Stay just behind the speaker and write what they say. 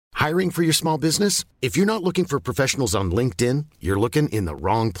Hiring for your small business? If you're not looking for professionals on LinkedIn, you're looking in the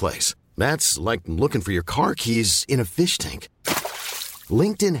wrong place. That's like looking for your car keys in a fish tank.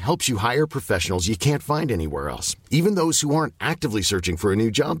 LinkedIn helps you hire professionals you can't find anywhere else, even those who aren't actively searching for a new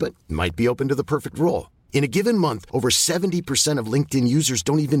job but might be open to the perfect role. In a given month, over 70% of LinkedIn users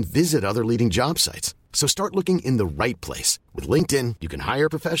don't even visit other leading job sites. So start looking in the right place. With LinkedIn, you can hire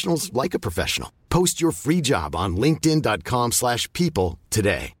professionals like a professional. Post your free job on linkedin.com/people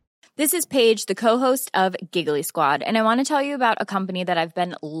today. This is Paige, the co-host of Giggly Squad, and I want to tell you about a company that I've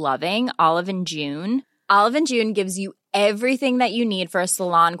been loving, Olive & June. Olive & June gives you everything that you need for a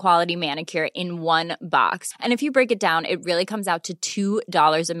salon-quality manicure in one box. And if you break it down, it really comes out to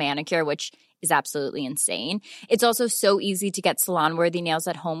 $2 a manicure, which is absolutely insane. It's also so easy to get salon-worthy nails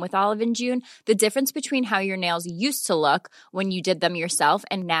at home with Olive & June. The difference between how your nails used to look when you did them yourself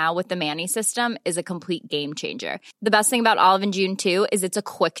and now with the Mani system is a complete game changer. The best thing about Olive & June, too, is it's a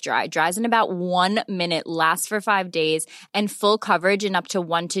quick dry. Dries in about 1 minute, lasts for 5 days, and full coverage in up to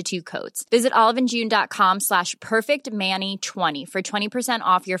 1 to 2 coats. Visit oliveandjune.com/perfectmani20 for 20%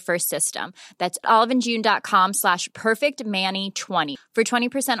 off your first system. That's oliveandjune.com/perfectmani20 for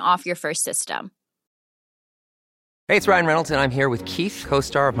 20% off your first system. Hey, it's Ryan Reynolds, and I'm here with Keith,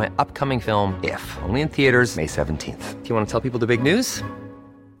 co-star of my upcoming film, If, only in theaters May 17th. Do you want to tell people the big news?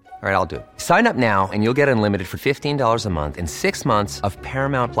 All right, I'll do it. Sign up now and you'll get unlimited for $15 a month and 6 months of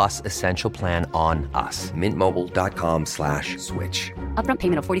Paramount Plus Essential Plan on us. MintMobile.com/switch. Upfront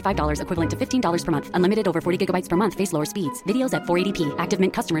payment of $45 equivalent to $15 per month. Unlimited over 40 gigabytes per month. Face lower speeds. Videos at 480p. Active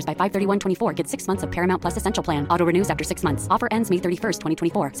Mint customers by 531.24 get 6 months of Paramount Plus Essential Plan. Auto renews after 6 months. Offer ends May 31st,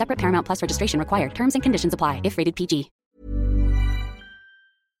 2024. Separate Paramount Plus registration required. Terms and conditions apply if rated PG.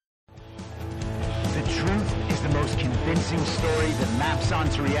 The truth is the most convincing story that maps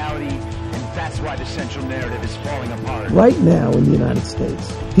onto reality, and that's why the central narrative is falling apart. Right now in the United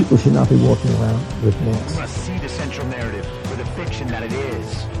States, people should not be walking around with masks. We must see the central narrative for the fiction that it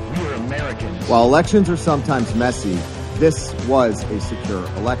is. We are Americans. While elections are sometimes messy, this was a secure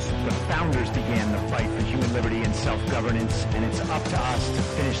election. The founders began the fight for human liberty and self-governance, and it's up to us to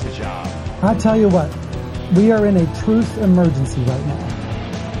finish the job. I tell you what, we are in a truth emergency right now.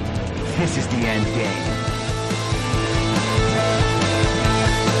 This is the end game.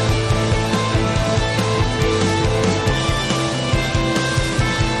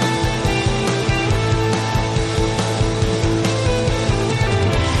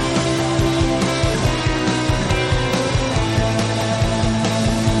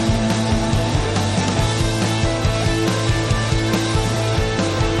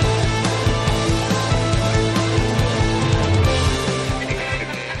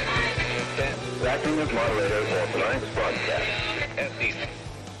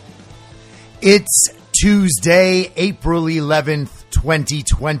 It's Tuesday, April 11th,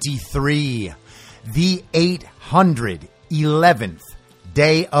 2023, the 811th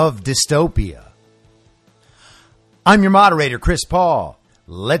day of dystopia. I'm your moderator, Chris Paul.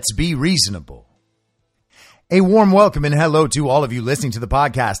 Let's be reasonable. A warm welcome and hello to all of you listening to the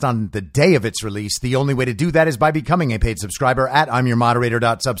podcast on the day of its release. The only way to do that is by becoming a paid subscriber at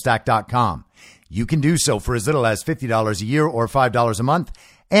imyourmoderator.substack.com. You can do so for as little as $50 a year or $5 a month.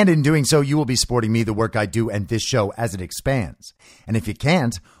 And in doing so, you will be supporting me, the work I do, and this show as it expands. And if you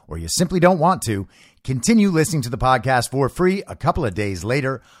can't, or you simply don't want to, continue listening to the podcast for free a couple of days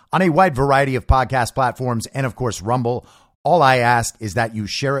later on a wide variety of podcast platforms and, of course, Rumble. All I ask is that you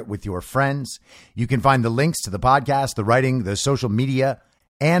share it with your friends. You can find the links to the podcast, the writing, the social media,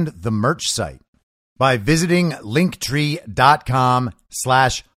 and the merch site by visiting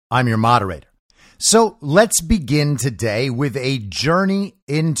linktree.com/I'mYourModerator. So let's begin today with a journey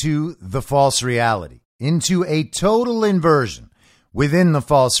into the false reality, into a total inversion within the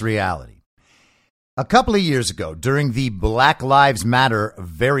false reality. A couple of years ago, during the Black Lives Matter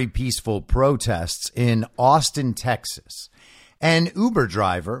very peaceful protests in Austin, Texas, an Uber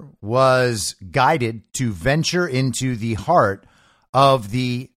driver was guided to venture into the heart of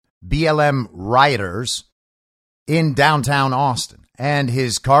the BLM rioters in downtown Austin. And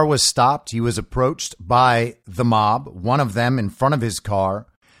his car was stopped. He was approached by the mob. One of them in front of his car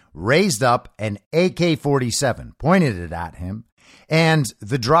raised up an AK-47, pointed it at him. And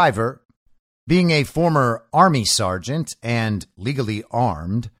the driver, being a former Army sergeant and legally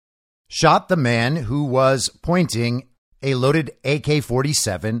armed, shot the man who was pointing a loaded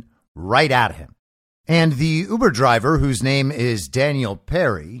AK-47 right at him. And the Uber driver, whose name is Daniel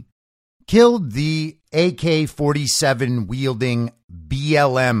Perry, killed the AK-47 wielding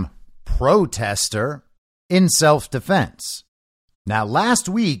BLM protester in self-defense. Now, last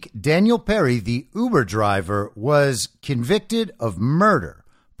week, Daniel Perry, the Uber driver, was convicted of murder,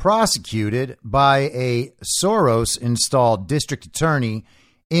 prosecuted by a Soros-installed district attorney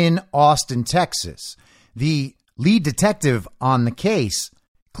in Austin, Texas. The lead detective on the case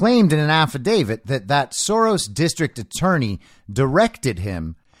claimed in an affidavit that Soros district attorney directed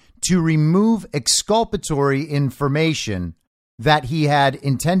him to remove exculpatory information that he had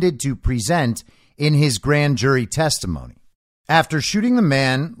intended to present in his grand jury testimony. After shooting the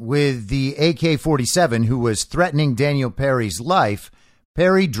man with the AK-47 who was threatening Daniel Perry's life,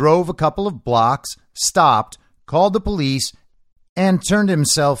 Perry drove a couple of blocks, stopped, called the police, and turned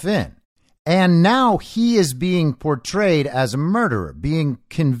himself in. And now he is being portrayed as a murderer, being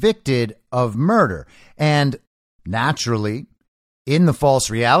convicted of murder. And naturally, in the false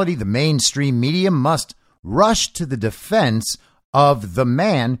reality, the mainstream media must rush to the defense of the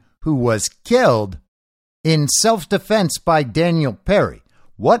man who was killed in self-defense by Daniel Perry.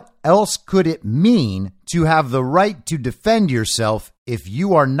 What else could it mean to have the right to defend yourself if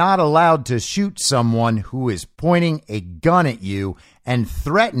you are not allowed to shoot someone who is pointing a gun at you and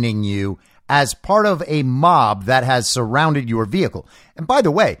threatening you as part of a mob that has surrounded your vehicle? And by the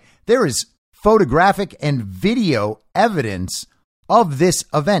way, there is photographic and video evidence of this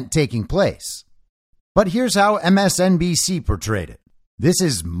event taking place. But here's how MSNBC portrayed it. This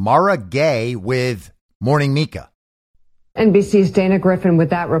is Mara Gay with Morning Mika. NBC's Dana Griffin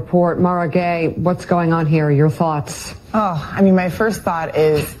with that report. Mara Gay, what's going on here? Your thoughts? My first thought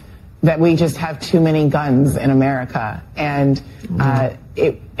is that we just have too many guns in America, and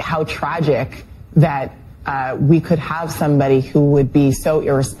how tragic that we could have somebody who would be so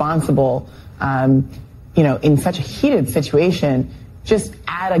irresponsible, in such a heated situation, just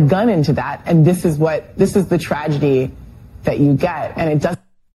add a gun into that, and this is the tragedy that you get, and it does.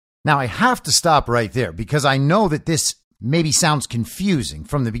 Now, I have to stop right there because I know that this maybe sounds confusing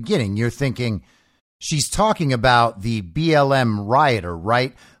from the beginning. You're thinking she's talking about the BLM rioter,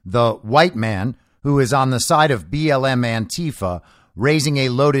 right? The white man who is on the side of BLM Antifa raising a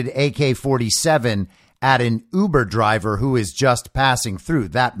loaded AK-47 at an Uber driver who is just passing through.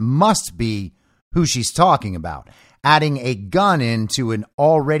 That must be who she's talking about, adding a gun into an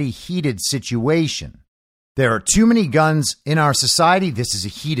already heated situation. There are too many guns in our society. This is a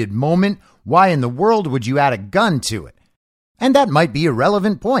heated moment. Why in the world would you add a gun to it? And that might be a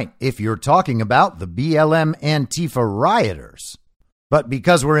relevant point if you're talking about the BLM Antifa rioters. But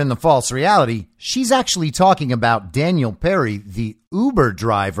because we're in the false reality, she's actually talking about Daniel Perry, the Uber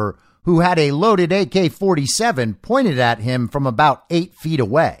driver who had a loaded AK-47 pointed at him from about 8 feet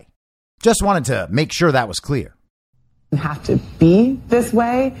away. Just wanted to make sure that was clear. Have to be this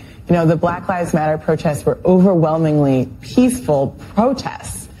way. The Black Lives Matter protests were overwhelmingly peaceful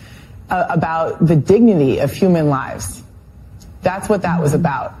protests about the dignity of human lives. That's what that was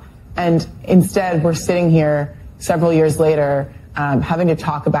about. And instead, we're sitting here several years later having to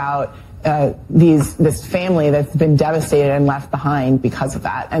talk about this family that's been devastated and left behind because of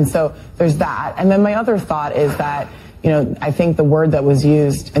that. And so there's that. And then my other thought is that I think the word that was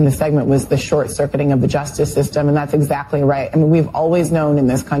used in the segment was the short circuiting of the justice system. And that's exactly right. We've always known in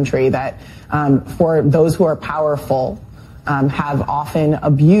this country that for those who are powerful, have often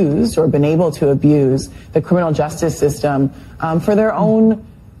abused or been able to abuse the criminal justice system for their own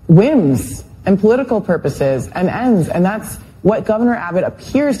whims and political purposes and ends. And that's what Governor Abbott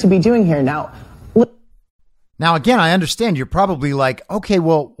appears to be doing here. Now, again, I understand you're probably like, okay,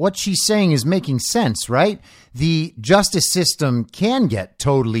 well, what she's saying is making sense, right? The justice system can get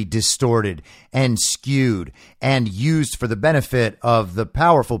totally distorted and skewed and used for the benefit of the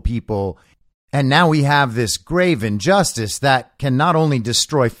powerful people. And now we have this grave injustice that can not only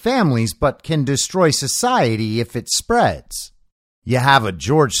destroy families, but can destroy society if it spreads. You have a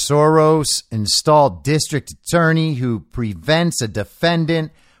George Soros installed district attorney who prevents a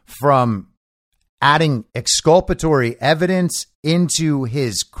defendant from adding exculpatory evidence into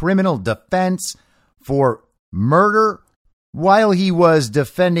his criminal defense for murder while he was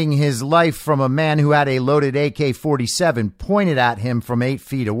defending his life from a man who had a loaded AK-47 pointed at him from 8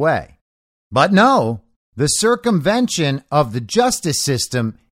 feet away. But no, the circumvention of the justice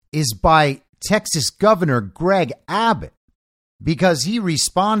system is by Texas Governor Greg Abbott, because he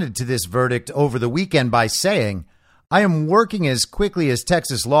responded to this verdict over the weekend by saying, "I am working as quickly as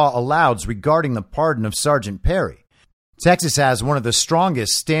Texas law allows regarding the pardon of Sergeant Perry. Texas has one of the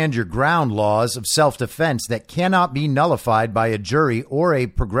strongest stand your ground laws of self-defense that cannot be nullified by a jury or a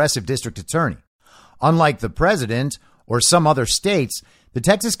progressive district attorney. Unlike the president or some other states, the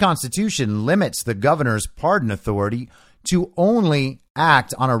Texas Constitution limits the governor's pardon authority to only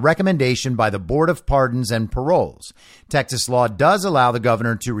act on a recommendation by the Board of Pardons and Paroles. Texas law does allow the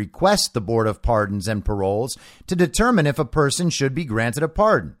governor to request the Board of Pardons and Paroles to determine if a person should be granted a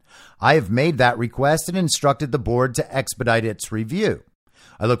pardon. I have made that request and instructed the board to expedite its review.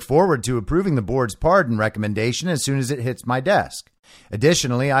 I look forward to approving the board's pardon recommendation as soon as it hits my desk.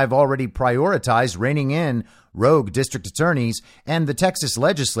 Additionally, I've already prioritized reining in rogue district attorneys, and the Texas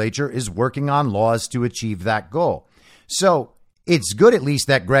legislature is working on laws to achieve that goal. So it's good at least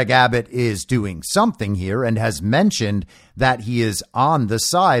that Greg Abbott is doing something here and has mentioned that he is on the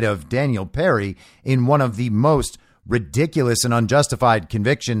side of Daniel Perry in one of the most ridiculous and unjustified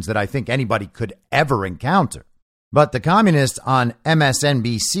convictions that I think anybody could ever encounter. But the communist on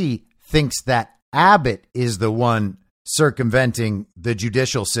MSNBC thinks that Abbott is the one circumventing the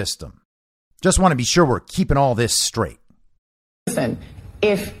judicial system. Just want to be sure we're keeping all this straight. Listen,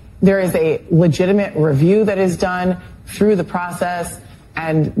 if there is a legitimate review that is done through the process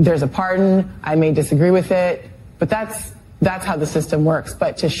and there's a pardon, I may disagree with it, but that's how the system works.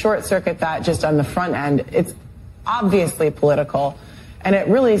 But to short circuit that just on the front end, it's obviously political, and it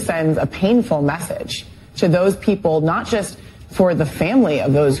really sends a painful message to those people, not just for the family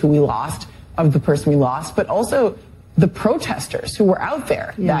of those who we lost, of the person we lost, but also the protesters who were out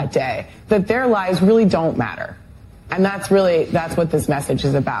there that day, that their lives really don't matter. And that's what this message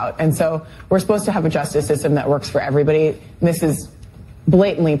is about. And so we're supposed to have a justice system that works for everybody. This is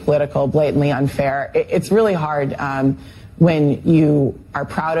blatantly political, blatantly unfair. It's really hard when you are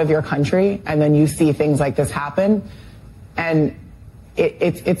proud of your country and then you see things like this happen. And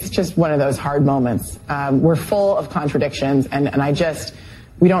it's just one of those hard moments. We're full of contradictions, and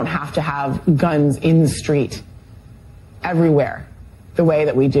we don't have to have guns in the street everywhere the way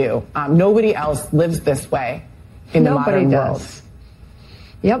that we do. Nobody else lives this way in the modern world.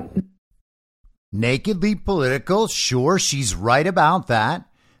 Yep. Nakedly political, sure, she's right about that.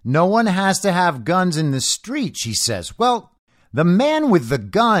 No one has to have guns in the street, she says. Well, the man with the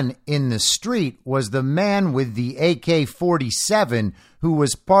gun in the street was the man with the AK-47 who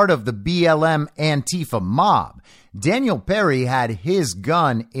was part of the BLM Antifa mob. Daniel Perry had his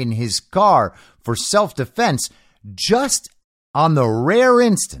gun in his car for self-defense, just on the rare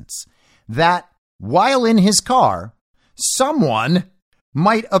instance that while in his car, someone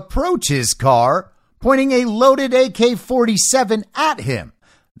might approach his car pointing a loaded AK-47 at him.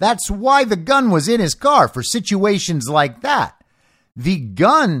 That's why the gun was in his car, for situations like that. The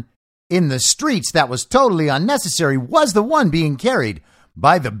gun in the streets that was totally unnecessary was the one being carried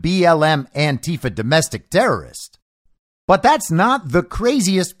by the BLM Antifa domestic terrorist. But that's not the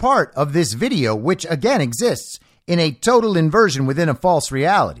craziest part of this video, which again exists in a total inversion within a false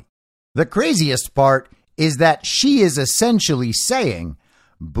reality. The craziest part is that she is essentially saying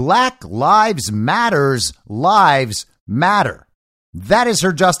Black Lives Matter's lives matter. That is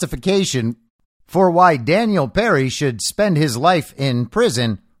her justification for why Daniel Perry should spend his life in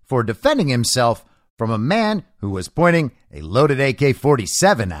prison for defending himself from a man who was pointing a loaded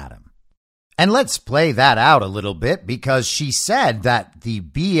AK-47 at him. And let's play that out a little bit, because she said that the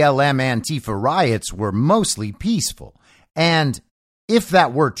BLM Antifa riots were mostly peaceful. And if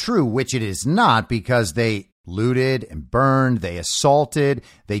that were true, which it is not, because they looted and burned, they assaulted,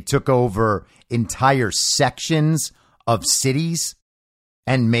 they took over entire sections of cities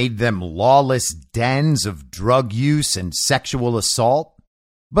and made them lawless dens of drug use and sexual assault.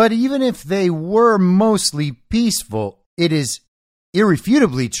 But even if they were mostly peaceful, it is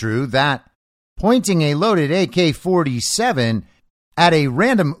irrefutably true that pointing a loaded AK-47 at a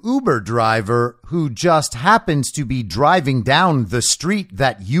random Uber driver who just happens to be driving down the street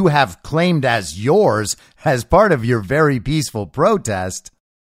that you have claimed as yours as part of your very peaceful protest,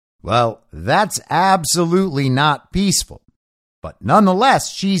 well, that's absolutely not peaceful. But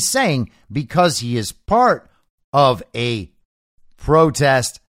nonetheless, she's saying because he is part of a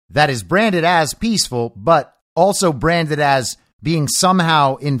protest that is branded as peaceful, but also branded as being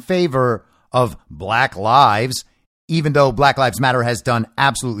somehow in favor of Black lives, even though Black Lives Matter has done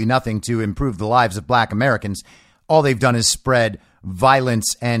absolutely nothing to improve the lives of Black Americans. All they've done is spread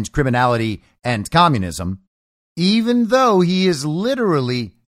violence and criminality and communism. Even though he is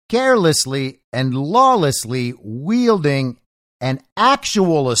literally, carelessly, and lawlessly wielding an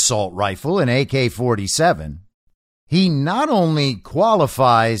actual assault rifle, an AK-47, he not only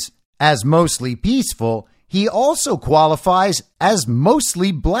qualifies as mostly peaceful, he also qualifies as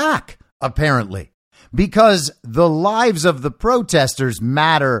mostly Black, apparently, because the lives of the protesters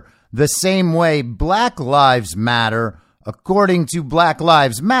matter the same way Black lives matter, according to Black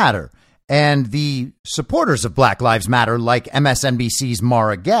Lives Matter, and the supporters of Black Lives Matter, like MSNBC's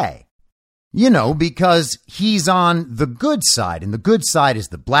Mara Gay. You know, because he's on the good side, and the good side is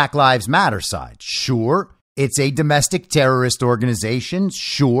the Black Lives Matter side. Sure, it's a domestic terrorist organization.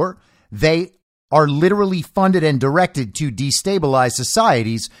 Sure, they are literally funded and directed to destabilize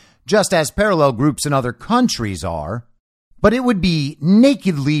societies, just as parallel groups in other countries are. But it would be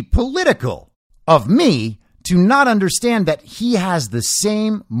nakedly political of me to not understand that he has the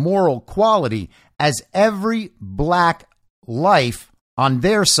same moral quality as every black life on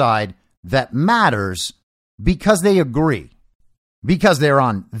their side that matters, because they agree, because they're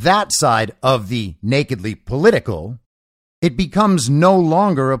on that side of the nakedly political. It becomes no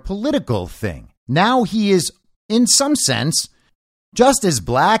longer a political thing. Now he is, in some sense, just as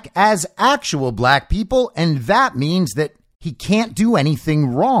black as actual black people, and that means that he can't do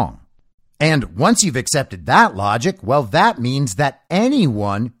anything wrong. And once you've accepted that logic, well, that means that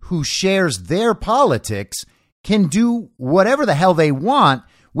anyone who shares their politics can do whatever the hell they want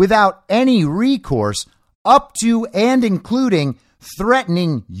without any recourse, up to and including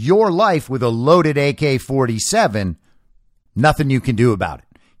threatening your life with a loaded AK-47. Nothing you can do about it.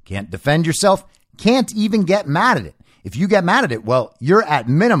 Can't defend yourself, can't even get mad at it. If you get mad at it, well, you're at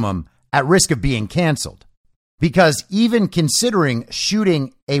minimum at risk of being canceled. Because even considering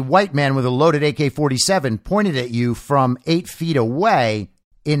shooting a white man with a loaded AK-47 pointed at you from 8 feet away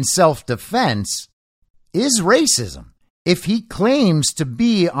in self-defense is racism. If he claims to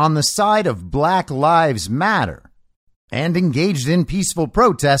be on the side of Black Lives Matter and engaged in peaceful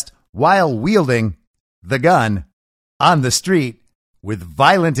protest while wielding the gun on the street with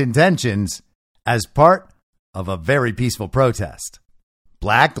violent intentions as part of a very peaceful protest.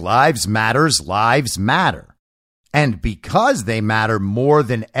 Black Lives Matter's lives matter. And because they matter more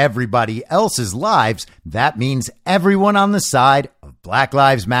than everybody else's lives, that means everyone on the side of Black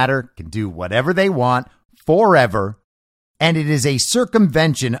Lives Matter can do whatever they want forever. And it is a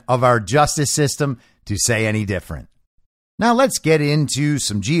circumvention of our justice system to say any different. Now let's get into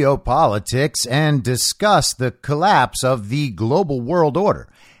some geopolitics and discuss the collapse of the global world order.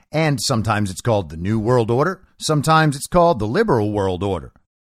 And sometimes it's called the New World Order. Sometimes it's called the Liberal World Order.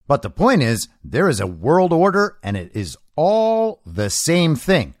 But the point is, there is a world order and it is all the same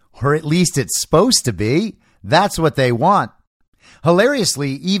thing. Or at least it's supposed to be. That's what they want.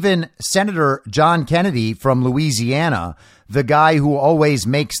 Hilariously, even Senator John Kennedy from Louisiana, the guy who always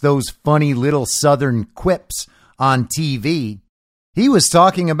makes those funny little Southern quips on TV, he was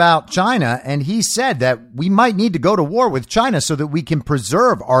talking about China, and he said that we might need to go to war with China so that we can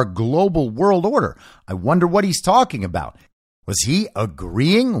preserve our global world order. I wonder what he's talking about. Was he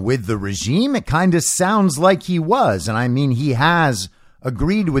agreeing with the regime? It kind of sounds like he was. And I mean, he has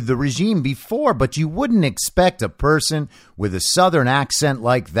agreed with the regime before, but you wouldn't expect a person with a Southern accent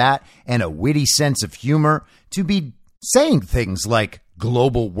like that and a witty sense of humor to be saying things like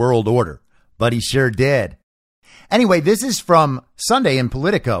global world order. But he sure did. Anyway, this is from Sunday in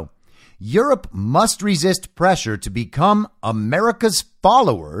Politico. Europe must resist pressure to become America's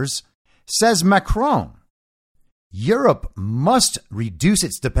followers, says Macron. Europe must reduce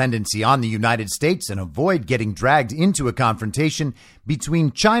its dependency on the United States and avoid getting dragged into a confrontation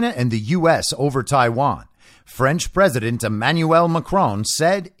between China and the U.S. over Taiwan. French President Emmanuel Macron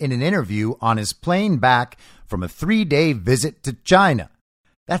said in an interview on his plane back from a 3-day visit to China.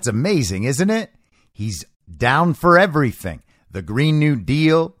 That's amazing, isn't it? He's down for everything. The Green New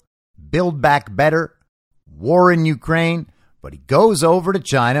Deal, Build Back Better, war in Ukraine. But he goes over to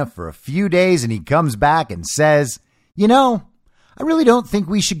China for a few days and he comes back and says, you know, I really don't think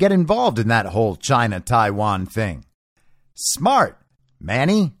we should get involved in that whole China-Taiwan thing. Smart,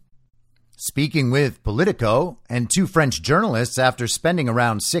 Manny. Speaking with Politico and 2 French journalists after spending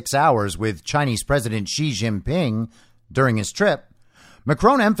around 6 hours with Chinese President Xi Jinping during his trip,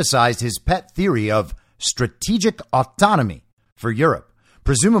 Macron emphasized his pet theory of strategic autonomy for Europe,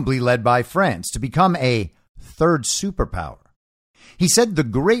 presumably led by France, to become a third superpower. He said the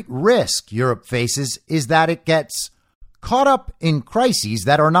great risk Europe faces is that it gets caught up in crises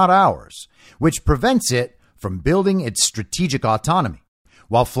that are not ours, which prevents it from building its strategic autonomy.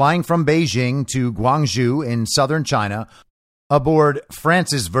 While flying from Beijing to Guangzhou in southern China aboard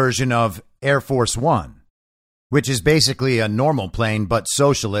France's version of Air Force One, which is basically a normal plane but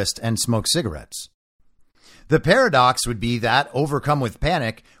socialist and smokes cigarettes. The paradox would be that, overcome with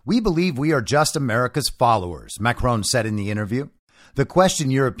panic, we believe we are just America's followers, Macron said in the interview. The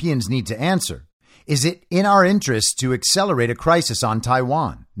question Europeans need to answer: is it in our interest to accelerate a crisis on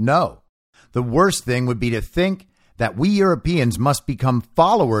Taiwan? No. The worst thing would be to think that we Europeans must become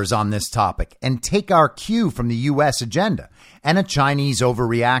followers on this topic and take our cue from the U.S. agenda and a Chinese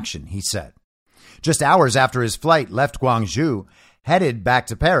overreaction, he said. Just hours after his flight left Guangzhou, headed back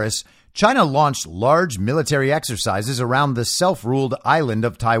to Paris, China launched large military exercises around the self-ruled island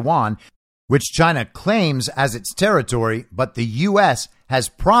of Taiwan, which China claims as its territory, but the U.S. has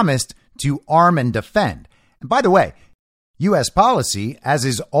promised to arm and defend. And by the way, U.S. policy, as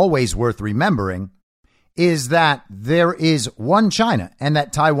is always worth remembering, is that there is one China and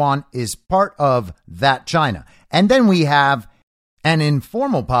that Taiwan is part of that China. And then we have an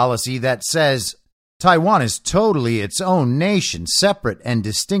informal policy that says Taiwan is totally its own nation, separate and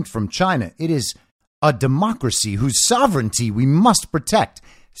distinct from China. It is a democracy whose sovereignty we must protect,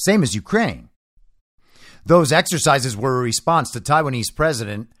 same as Ukraine. Those exercises were a response to Taiwanese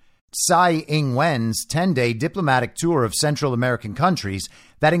President Tsai Ing-wen's 10-day diplomatic tour of Central American countries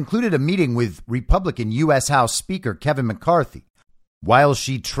that included a meeting with Republican U.S. House Speaker Kevin McCarthy while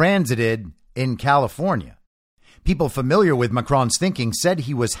she transited in California. People familiar with Macron's thinking said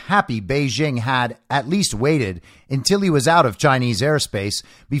he was happy Beijing had at least waited until he was out of Chinese airspace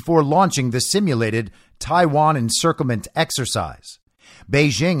before launching the simulated Taiwan encirclement exercise.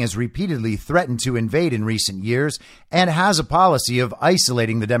 Beijing has repeatedly threatened to invade in recent years and has a policy of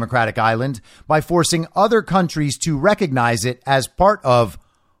isolating the democratic island by forcing other countries to recognize it as part of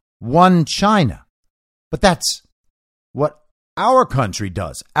one China. But that's what our country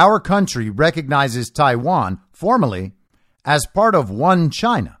does. Our country recognizes Taiwan formally as part of one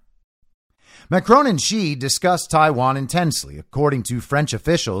China. Macron and Xi discussed Taiwan intensely, according to French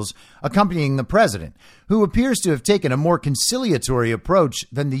officials accompanying the president, who appears to have taken a more conciliatory approach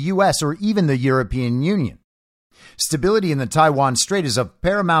than the U.S. or even the European Union. Stability in the Taiwan Strait is of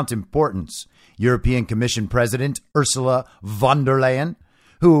paramount importance. European Commission President Ursula von der Leyen,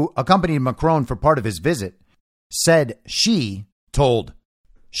 who accompanied Macron for part of his visit, said Xi told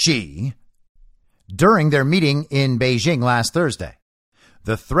Xi during their meeting in Beijing last Thursday.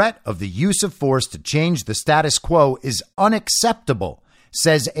 The threat of the use of force to change the status quo is unacceptable,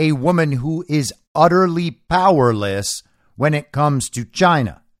 says a woman who is utterly powerless when it comes to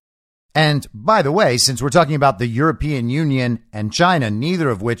China. And by the way, since we're talking about the European Union and China, neither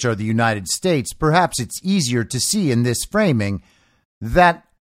of which are the United States, perhaps it's easier to see in this framing that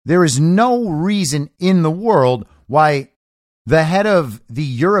there is no reason in the world why the head of the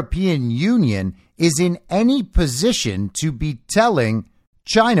European Union is in any position to be telling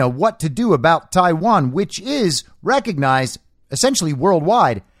China what to do about Taiwan, which is recognized essentially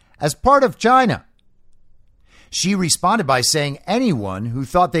worldwide as part of China. She responded by saying anyone who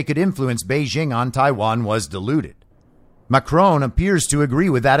thought they could influence Beijing on Taiwan was deluded. Macron appears to agree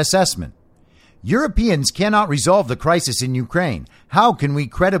with that assessment. Europeans cannot resolve the crisis in Ukraine. How can we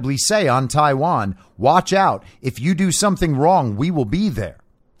credibly say on Taiwan, watch out, if you do something wrong, we will be there?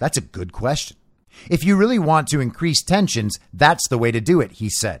 That's a good question. If you really want to increase tensions, that's the way to do it, he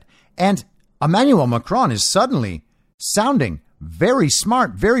said. And Emmanuel Macron is suddenly sounding very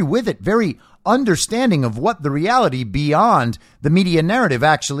smart, very with it, very understanding of what the reality beyond the media narrative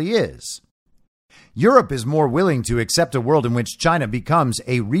actually is. Europe is more willing to accept a world in which China becomes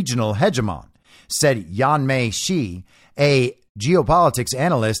a regional hegemon, said Yanmei Shi, a geopolitics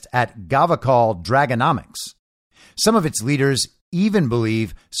analyst at Gavakal Dragonomics. Some of its leaders even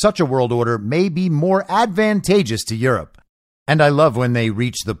believe such a world order may be more advantageous to Europe. And I love when they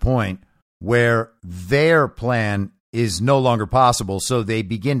reach the point where their plan is no longer possible, so they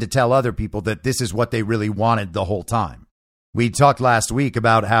begin to tell other people that this is what they really wanted the whole time. We talked last week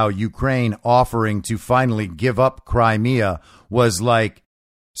about how Ukraine offering to finally give up Crimea was like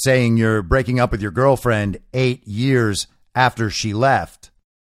saying you're breaking up with your girlfriend 8 years after she left.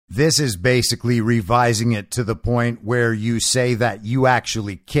 This is basically revising it to the point where you say that you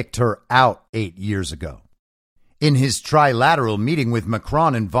actually kicked her out 8 years ago. In his trilateral meeting with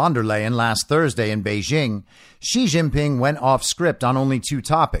Macron and von der Leyen last Thursday in Beijing, Xi Jinping went off script on only two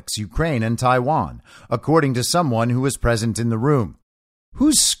topics, Ukraine and Taiwan, according to someone who was present in the room.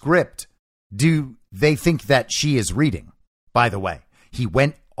 Whose script do they think that Xi is reading? By the way, he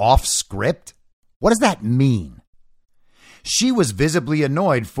went off script? What does that mean? Xi was visibly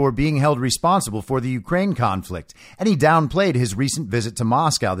annoyed for being held responsible for the Ukraine conflict, and he downplayed his recent visit to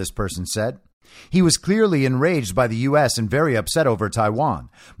Moscow, this person said. He was clearly enraged by the U.S. and very upset over Taiwan,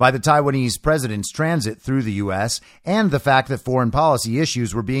 by the Taiwanese president's transit through the U.S., and the fact that foreign policy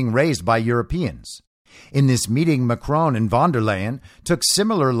issues were being raised by Europeans. In this meeting, Macron and von der Leyen took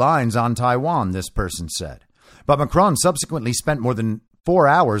similar lines on Taiwan, this person said. But Macron subsequently spent more than 4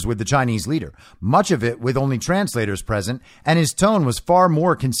 hours with the Chinese leader, much of it with only translators present, and his tone was far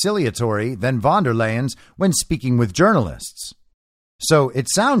more conciliatory than von der Leyen's when speaking with journalists. So it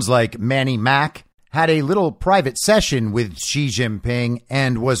sounds like Manny Mac had a little private session with Xi Jinping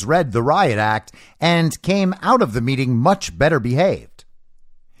and was read the riot act and came out of the meeting much better behaved.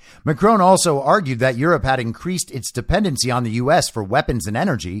 Macron also argued that Europe had increased its dependency on the U.S. for weapons and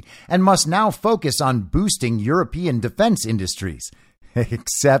energy and must now focus on boosting European defense industries.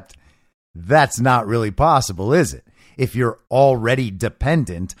 Except that's not really possible, is it? If you're already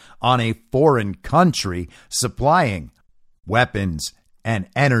dependent on a foreign country supplying weapons and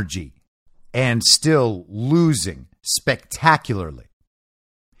energy and still losing spectacularly.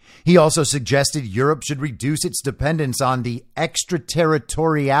 He also suggested Europe should reduce its dependence on the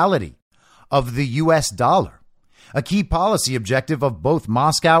extraterritoriality of the U.S. dollar, a key policy objective of both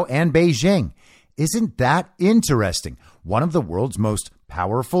Moscow and Beijing. Isn't that interesting? One of the world's most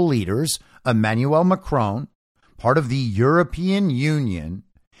powerful leaders, Emmanuel Macron, part of the European Union,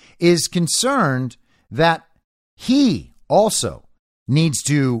 is concerned that he also needs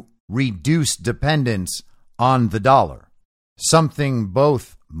to reduce dependence on the dollar, something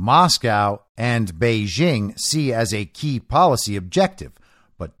both Moscow and Beijing see as a key policy objective.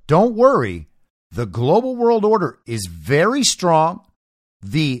 But don't worry, the global world order is very strong.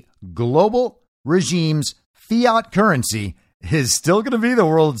 The global regime's fiat currency is still going to be the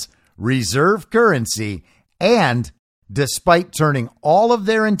world's reserve currency. And despite turning all of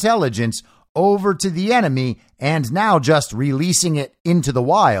their intelligence over to the enemy and now just releasing it into the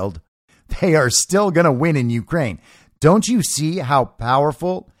wild, they are still going to win in Ukraine. Don't you see how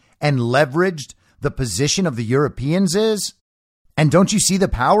powerful and leveraged the position of the Europeans is? And don't you see the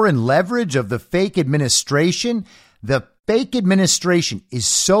power and leverage of the fake administration? The fake administration is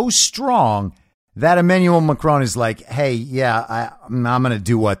so strong that Emmanuel Macron is like, hey, yeah, I'm going to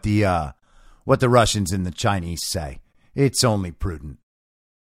do what the Russians and the Chinese say. It's only prudent.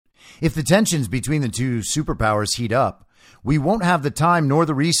 If the tensions between the two superpowers heat up, we won't have the time nor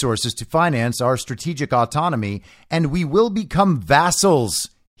the resources to finance our strategic autonomy, and we will become vassals,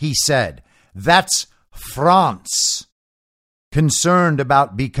 he said. That's France. Concerned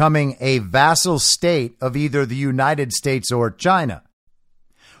about becoming a vassal state of either the United States or China.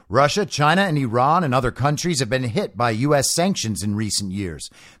 Russia, China, and Iran and other countries have been hit by U.S. sanctions in recent years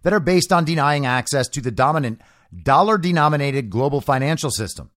that are based on denying access to the dominant dollar-denominated global financial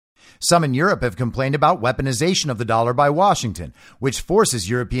system. Some in Europe have complained about weaponization of the dollar by Washington, which forces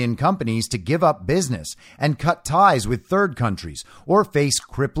European companies to give up business and cut ties with third countries or face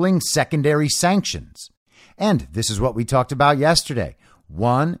crippling secondary sanctions. And this is what we talked about yesterday.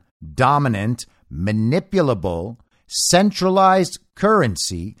 One dominant, manipulable, centralized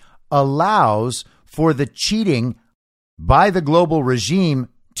currency allows for the cheating by the global regime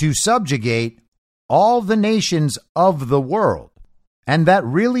to subjugate all the nations of the world. And that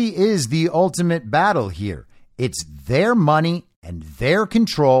really is the ultimate battle here. It's their money and their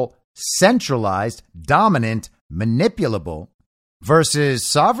control, centralized, dominant, manipulable, versus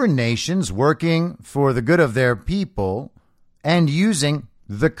sovereign nations working for the good of their people and using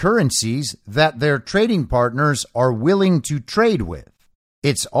the currencies that their trading partners are willing to trade with.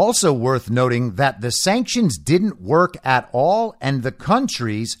 It's also worth noting that the sanctions didn't work at all, and the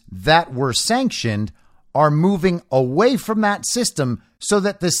countries that were sanctioned are moving away from that system so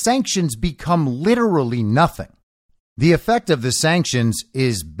that the sanctions become literally nothing. The effect of the sanctions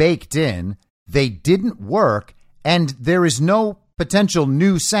is baked in, they didn't work, and there is no potential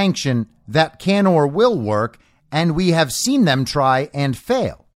new sanction that can or will work, and we have seen them try and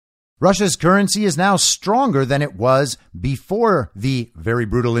fail. Russia's currency is now stronger than it was before the very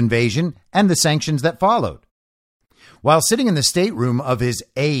brutal invasion and the sanctions that followed. While sitting in the stateroom of his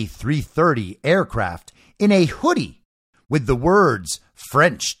A330 aircraft in a hoodie with the words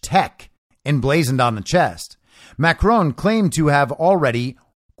French tech emblazoned on the chest, Macron claimed to have already,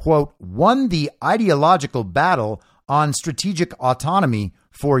 quote, won the ideological battle on strategic autonomy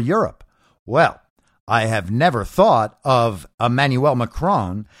for Europe. Well, I have never thought of Emmanuel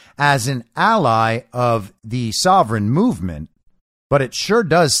Macron as an ally of the sovereign movement, but it sure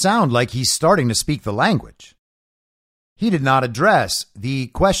does sound like he's starting to speak the language. He did not address the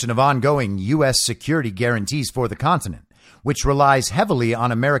question of ongoing U.S. security guarantees for the continent, which relies heavily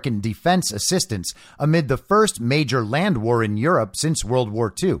on American defense assistance amid the first major land war in Europe since World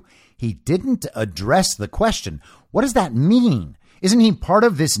War II. He didn't address the question. What does that mean? Isn't he part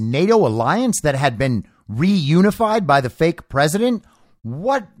of this NATO alliance that had been reunified by the fake president?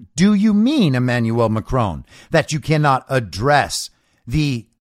 What do you mean, Emmanuel Macron, that you cannot address the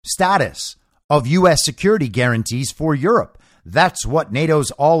status of U.S. security guarantees for Europe? That's what NATO's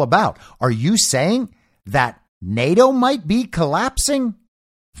all about. Are you saying that NATO might be collapsing?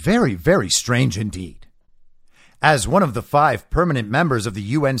 Very, very strange indeed. As one of the 5 permanent members of the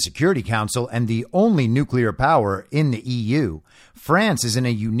UN Security Council and the only nuclear power in the EU, France is in a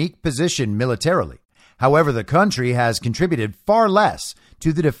unique position militarily. However, the country has contributed far less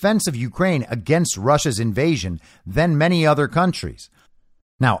to the defense of Ukraine against Russia's invasion than many other countries.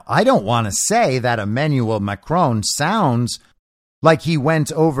 Now, I don't want to say that Emmanuel Macron sounds like he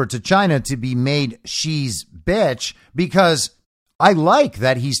went over to China to be made Xi's bitch, because I like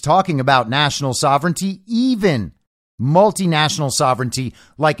that he's talking about national sovereignty, even multinational sovereignty,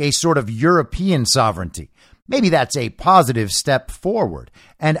 like a sort of European sovereignty. Maybe that's a positive step forward.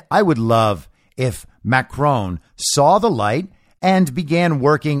 And I would love if Macron saw the light and began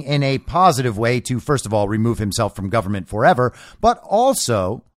working in a positive way to, first of all, remove himself from government forever, but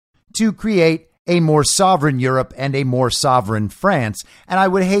also to create a more sovereign Europe and a more sovereign France. And I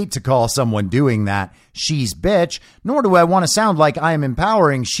would hate to call someone doing that Xi's bitch, nor do I want to sound like I am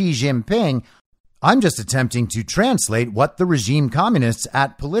empowering Xi Jinping. I'm just attempting to translate what the regime communists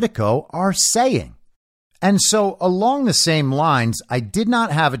at Politico are saying. And so along the same lines, I did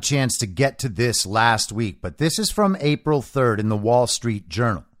not have a chance to get to this last week, but this is from April 3rd in the Wall Street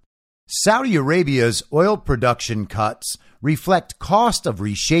Journal. Saudi Arabia's oil production cuts reflect cost of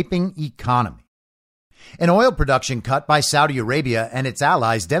reshaping economy. An oil production cut by Saudi Arabia and its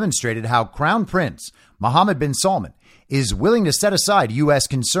allies demonstrated how Crown Prince Mohammed bin Salman is willing to set aside U.S.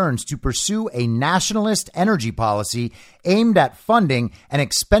 concerns to pursue a nationalist energy policy aimed at funding an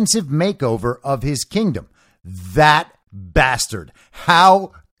expensive makeover of his kingdom. That bastard.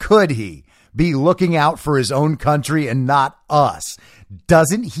 How could he be looking out for his own country and not us?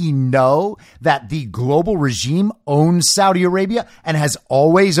 Doesn't he know that the global regime owns Saudi Arabia and has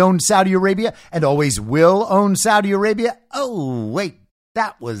always owned Saudi Arabia and always will own Saudi Arabia? Oh, wait,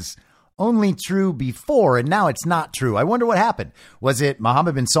 that was only true before, and now it's not true. I wonder what happened. Was it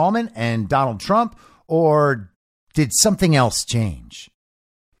Mohammed bin Salman and Donald Trump, or did something else change?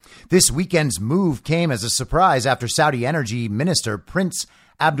 This weekend's move came as a surprise after Saudi Energy Minister Prince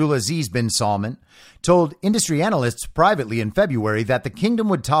Abdulaziz bin Salman told industry analysts privately in February that the kingdom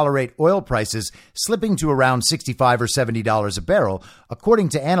would tolerate oil prices slipping to around $65 or $70 a barrel, according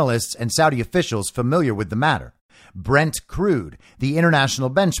to analysts and Saudi officials familiar with the matter. Brent crude, the international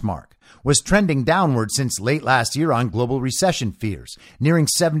benchmark, was trending downward since late last year on global recession fears, nearing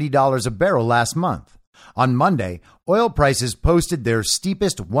 $70 a barrel last month. On Monday, oil prices posted their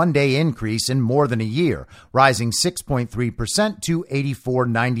steepest one-day increase in more than a year, rising 6.3% to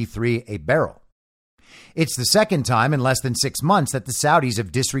 $84.93 a barrel. It's the second time in less than 6 months that the Saudis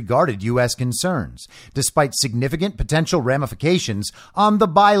have disregarded U.S. concerns, despite significant potential ramifications on the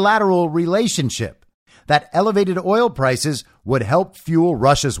bilateral relationship. That elevated oil prices would help fuel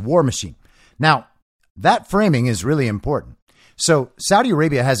Russia's war machine. Now, that framing is really important. So Saudi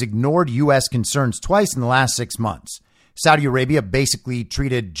Arabia has ignored U.S. concerns twice in the last 6 months. Saudi Arabia basically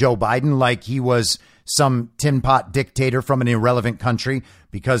treated Joe Biden like he was some tin pot dictator from an irrelevant country,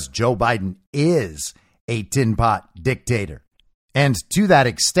 because Joe Biden is a tin pot dictator. And to that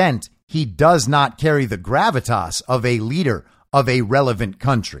extent, he does not carry the gravitas of a leader of a relevant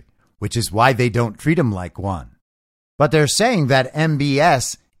country, which is why they don't treat him like one. But they're saying that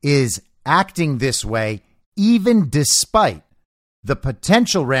MBS is acting this way even despite the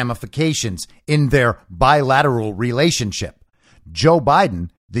potential ramifications in their bilateral relationship. Joe Biden,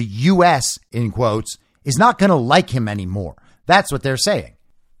 the U.S., in quotes, is not going to like him anymore. That's what they're saying.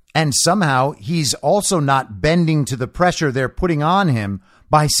 And somehow he's also not bending to the pressure they're putting on him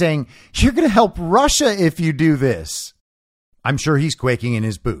by saying, you're going to help Russia if you do this. I'm sure he's quaking in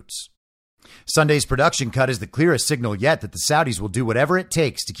his boots. Sunday's production cut is the clearest signal yet that the Saudis will do whatever it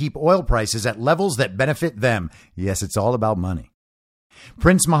takes to keep oil prices at levels that benefit them. Yes, it's all about money.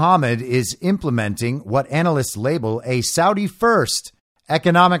 Prince Mohammed is implementing what analysts label a Saudi-first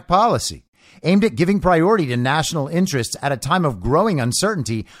economic policy, aimed at giving priority to national interests at a time of growing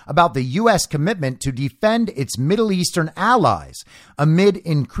uncertainty about the U.S. commitment to defend its Middle Eastern allies amid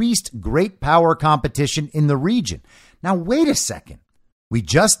increased great power competition in the region. Now, wait a second. We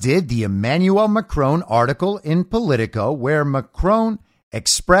just did the Emmanuel Macron article in Politico, where Macron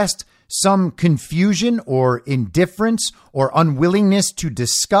expressed some confusion or indifference or unwillingness to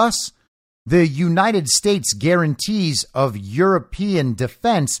discuss the United States guarantees of European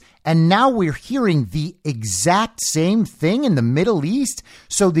defense. And now we're hearing the exact same thing in the Middle East.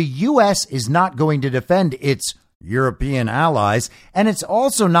 So the U.S. is not going to defend its European allies, and it's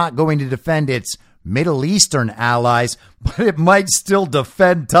also not going to defend its Middle Eastern allies, but it might still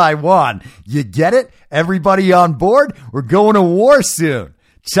defend Taiwan. You get it? Everybody on board? We're going to war soon.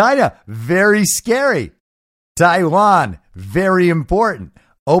 China, very scary. Taiwan, very important.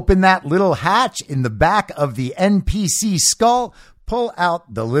 Open that little hatch in the back of the NPC skull, pull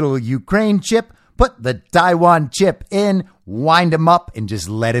out the little Ukraine chip, put the Taiwan chip in, wind him up, and just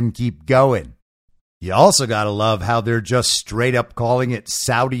let him keep going. You also got to love how they're just straight up calling it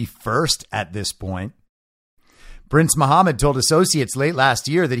Saudi first at this point. Prince Mohammed told associates late last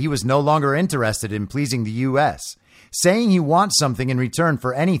year that he was no longer interested in pleasing the U.S., saying he wants something in return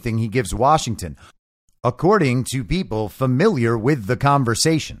for anything he gives Washington, according to people familiar with the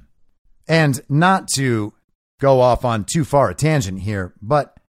conversation. And not to go off on too far a tangent here,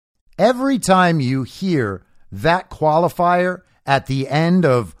 but every time you hear that qualifier at the end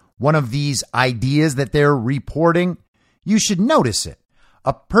of one of these ideas that they're reporting, you should notice it.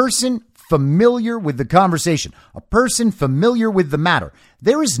 A person familiar with the conversation, a person familiar with the matter.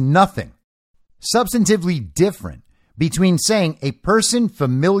 There is nothing substantively different between saying a person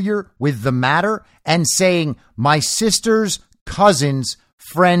familiar with the matter and saying my sister's cousin's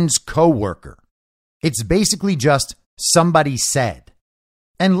friend's coworker. It's basically just somebody said.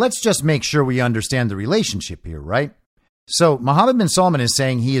 And let's just make sure we understand the relationship here, right? So Mohammed bin Salman is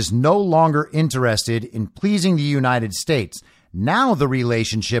saying he is no longer interested in pleasing the United States. Now the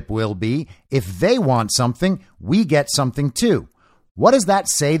relationship will be, if they want something, we get something too. What does that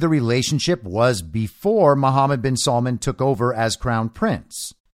say the relationship was before Mohammed bin Salman took over as crown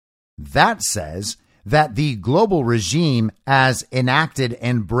prince? That says that the global regime, as enacted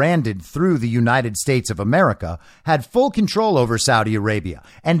and branded through the United States of America, had full control over Saudi Arabia,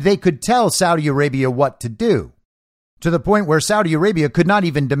 and they could tell Saudi Arabia what to do, to the point where Saudi Arabia could not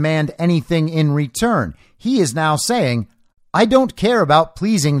even demand anything in return. He is now saying, I don't care about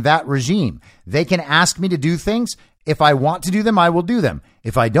pleasing that regime. They can ask me to do things. If I want to do them, I will do them.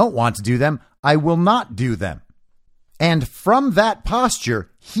 If I don't want to do them, I will not do them. And from that posture,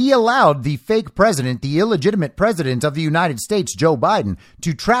 he allowed the fake president, the illegitimate president of the United States, Joe Biden,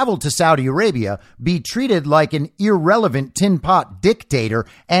 to travel to Saudi Arabia, be treated like an irrelevant tin pot dictator,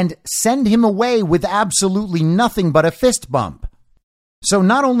 and send him away with absolutely nothing but a fist bump. So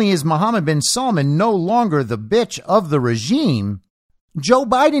not only is Mohammed bin Salman no longer the bitch of the regime, Joe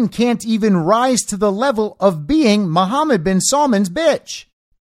Biden can't even rise to the level of being Mohammed bin Salman's bitch.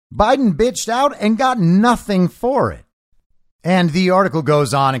 Biden bitched out and got nothing for it. And the article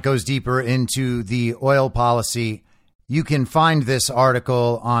goes on, it goes deeper into the oil policy. You can find this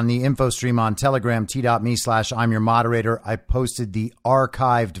article on the info stream on Telegram, t.me/I'm your moderator. I posted the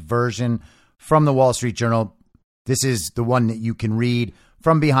archived version from the Wall Street Journal. This is the one that you can read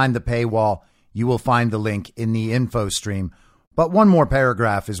from behind the paywall. You will find the link in the info stream. But one more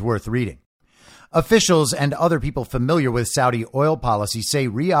paragraph is worth reading. Officials and other people familiar with Saudi oil policy say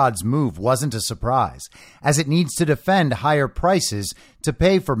Riyadh's move wasn't a surprise, as it needs to defend higher prices to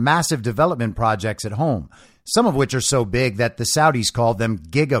pay for massive development projects at home, some of which are so big that the Saudis call them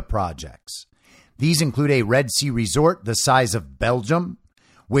giga projects. These include a Red Sea resort the size of Belgium,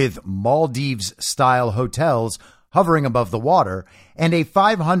 with Maldives-style hotels hovering above the water, and a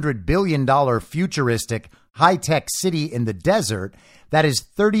 $500 billion futuristic high-tech city in the desert that is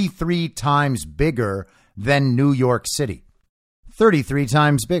 33 times bigger than New York City. 33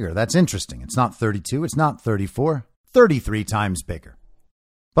 times bigger. That's interesting. It's not 32. It's not 34. 33 times bigger.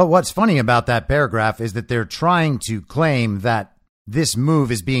 But what's funny about that paragraph is that they're trying to claim that this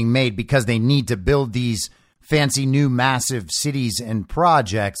move is being made because they need to build these fancy new massive cities and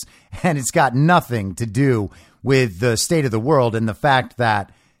projects, and it's got nothing to do with the state of the world and the fact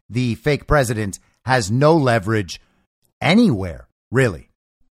that the fake president has no leverage anywhere, really.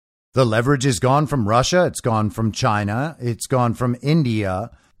 The leverage is gone from Russia. It's gone from China. It's gone from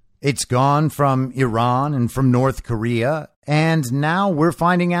India. It's gone from Iran and from North Korea. And now we're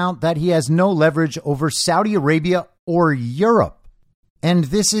finding out that he has no leverage over Saudi Arabia or Europe. And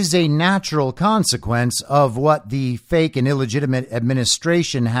this is a natural consequence of what the fake and illegitimate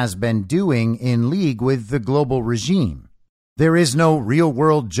administration has been doing in league with the global regime. There is no real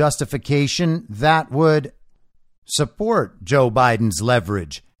world justification that would support Joe Biden's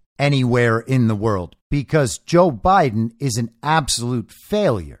leverage anywhere in the world, because Joe Biden is an absolute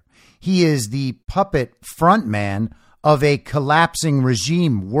failure. He is the puppet frontman of a collapsing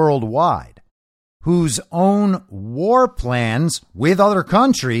regime worldwide, whose own war plans with other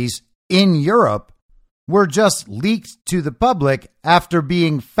countries in Europe were just leaked to the public after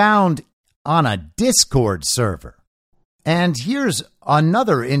being found on a Discord server. And here's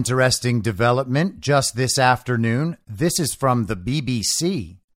another interesting development just this afternoon. This is from the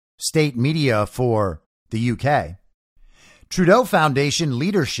BBC, state media for the UK. Trudeau Foundation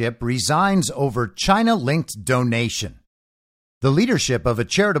leadership resigns over China-linked donation. The leadership of a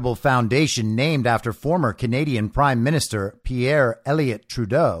charitable foundation named after former Canadian Prime Minister Pierre Elliott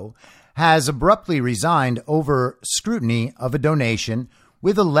Trudeau has abruptly resigned over scrutiny of a donation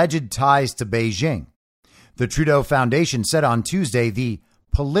with alleged ties to Beijing. The Trudeau Foundation said on Tuesday the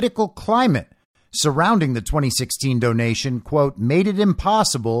political climate surrounding the 2016 donation, quote, made it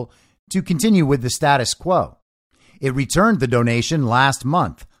impossible to continue with the status quo. It returned the donation last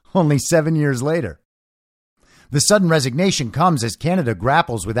month, only 7 years later. The sudden resignation comes as Canada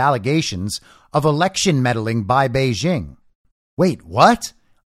grapples with allegations of election meddling by Beijing. Wait, what?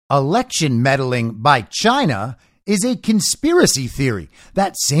 Election meddling by China is a conspiracy theory.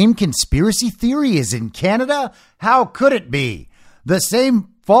 That same conspiracy theory is in Canada? How could it be? The same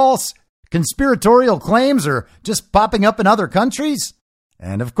false conspiratorial claims are just popping up in other countries?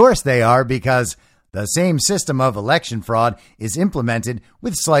 And of course they are, because the same system of election fraud is implemented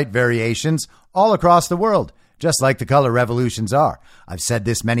with slight variations all across the world, just like the color revolutions are. I've said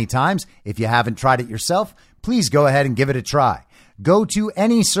this many times. If you haven't tried it yourself, please go ahead and give it a try. Go to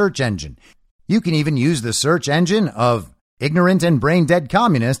any search engine. You can even use the search engine of ignorant and brain-dead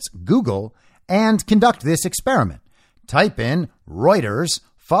communists, Google, and conduct this experiment. Type in Reuters,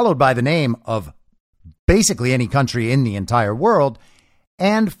 followed by the name of basically any country in the entire world,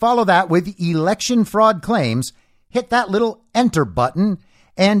 and follow that with election fraud claims. Hit that little enter button,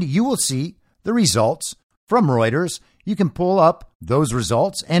 and you will see the results from Reuters. You can pull up those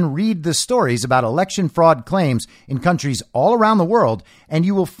results and read the stories about election fraud claims in countries all around the world, and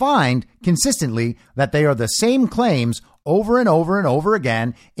you will find consistently that they are the same claims over and over and over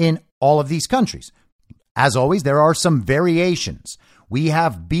again in all of these countries. As always, there are some variations. We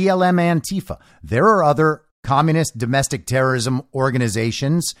have BLM Antifa. There are other communist domestic terrorism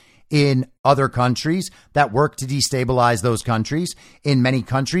organizations in other countries that work to destabilize those countries. In many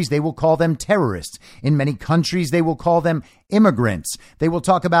countries, they will call them terrorists. In many countries, they will call them immigrants. They will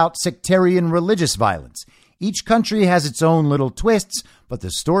talk about sectarian religious violence. Each country has its own little twists, but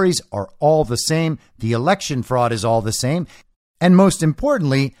the stories are all the same. The election fraud is all the same. And most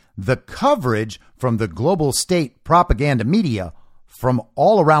importantly, the coverage from the global state propaganda media from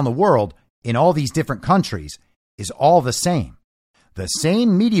all around the world in all these different countries is all the same. The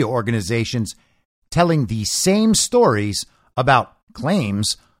same media organizations telling the same stories about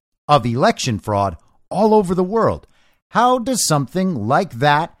claims of election fraud all over the world. How does something like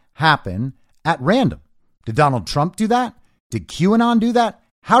that happen at random? Did Donald Trump do that? Did QAnon do that?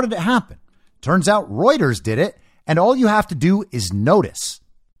 How did it happen? Turns out Reuters did it, and all you have to do is notice.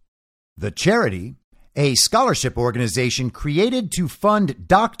 The charity, a scholarship organization created to fund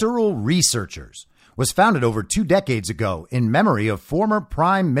doctoral researchers, was founded over 2 decades ago in memory of former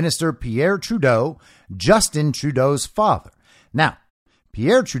Prime Minister Pierre Trudeau, Justin Trudeau's father. Now,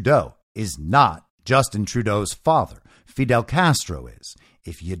 Pierre Trudeau is not Justin Trudeau's father. Fidel Castro is.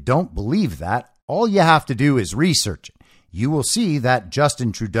 If you don't believe that, all you have to do is research it. You will see that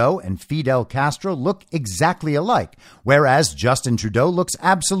Justin Trudeau and Fidel Castro look exactly alike, whereas Justin Trudeau looks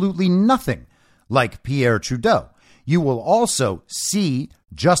absolutely nothing like Pierre Trudeau. You will also see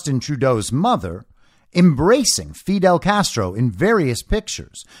Justin Trudeau's mother embracing Fidel Castro in various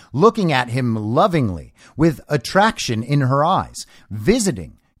pictures, looking at him lovingly with attraction in her eyes,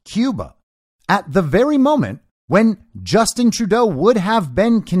 visiting Cuba at the very moment when Justin Trudeau would have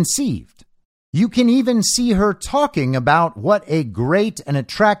been conceived. You can even see her talking about what a great and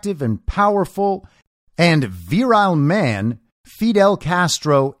attractive and powerful and virile man Fidel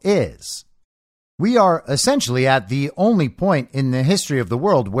Castro is. We are essentially at the only point in the history of the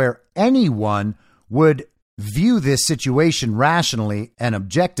world where anyone would view this situation rationally and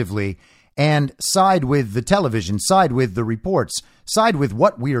objectively and side with the television, side with the reports, side with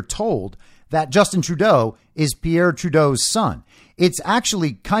what we are told that Justin Trudeau is Pierre Trudeau's son. It's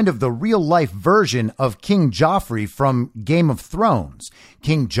actually kind of the real life version of King Joffrey from Game of Thrones.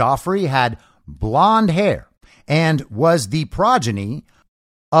 King Joffrey had blonde hair and was the progeny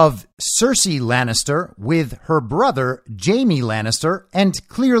of Cersei Lannister with her brother Jaime Lannister, and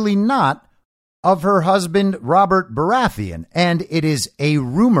clearly not of her husband Robert Baratheon. And it is a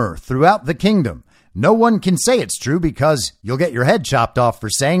rumor throughout the kingdom. No one can say it's true because you'll get your head chopped off for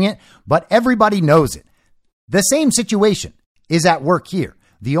saying it, but everybody knows it. The same situation is at work here.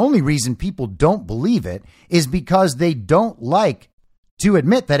 The only reason people don't believe it is because they don't like to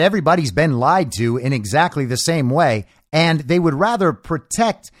admit that everybody's been lied to in exactly the same way, and they would rather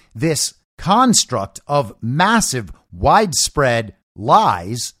protect this construct of massive, widespread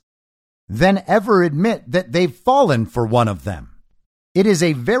lies than ever admit that they've fallen for one of them. It is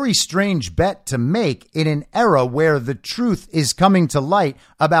a very strange bet to make in an era where the truth is coming to light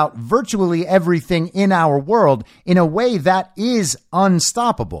about virtually everything in our world in a way that is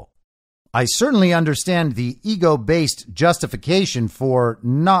unstoppable. I certainly understand the ego-based justification for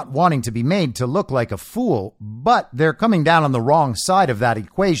not wanting to be made to look like a fool, but they're coming down on the wrong side of that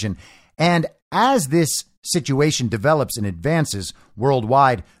equation. And as this situation develops and advances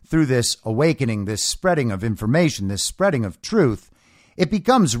worldwide through this awakening, this spreading of information, this spreading of truth, it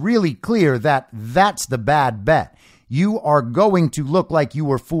becomes really clear that that's the bad bet. You are going to look like you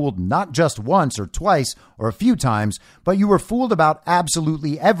were fooled not just once or twice or a few times, but you were fooled about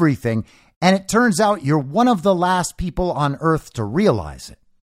absolutely everything. And it turns out you're one of the last people on earth to realize it.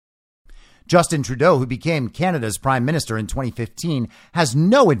 Justin Trudeau, who became Canada's prime minister in 2015, has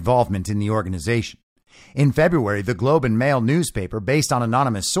no involvement in the organization. In February, the Globe and Mail newspaper, based on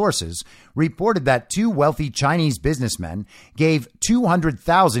anonymous sources, reported that two wealthy Chinese businessmen gave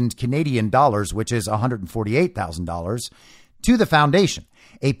 200,000 Canadian dollars, which is $148,000, to the foundation,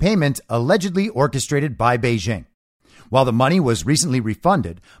 a payment allegedly orchestrated by Beijing. While the money was recently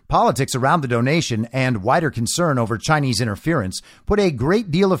refunded, politics around the donation and wider concern over Chinese interference put a great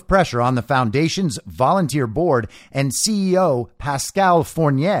deal of pressure on the foundation's volunteer board, and CEO Pascal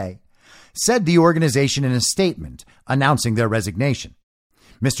Fournier said the organization in a statement announcing their resignation.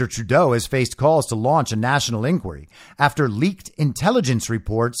 Mr. Trudeau has faced calls to launch a national inquiry after leaked intelligence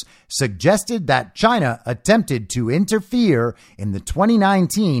reports suggested that China attempted to interfere in the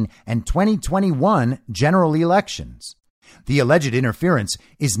 2019 and 2021 general elections. The alleged interference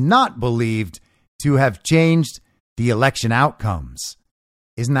is not believed to have changed the election outcomes.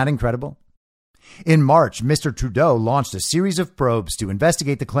 Isn't that incredible? In March, Mr. Trudeau launched a series of probes to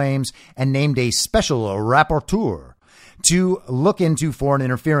investigate the claims and named a special rapporteur to look into foreign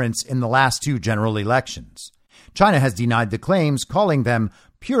interference in the last two general elections. China has denied the claims, calling them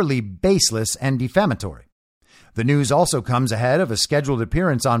purely baseless and defamatory. The news also comes ahead of a scheduled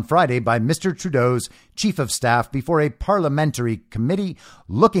appearance on Friday by Mr. Trudeau's chief of staff before a parliamentary committee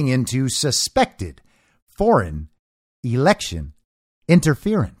looking into suspected foreign election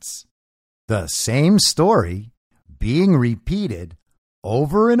interference. The same story being repeated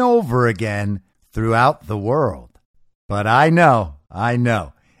over and over again throughout the world. But I know,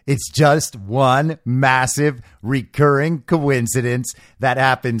 it's just one massive recurring coincidence that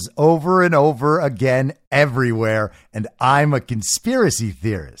happens over and over again everywhere, and I'm a conspiracy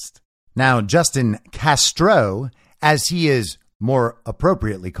theorist. Now, Justin Castro, as he is more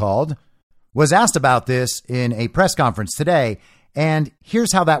appropriately called, was asked about this in a press conference today, and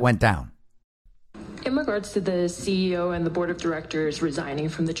here's how that went down. In regards to the CEO and the board of directors resigning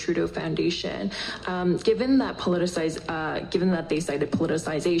from the Trudeau Foundation, given that they cited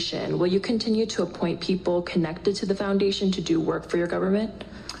politicization, will you continue to appoint people connected to the foundation to do work for your government?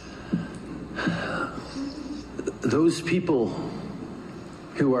 Those people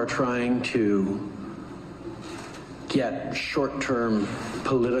who are trying to get short-term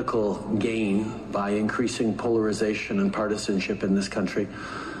political gain by increasing polarization and partisanship in this country,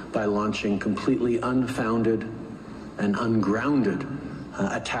 by launching completely unfounded and ungrounded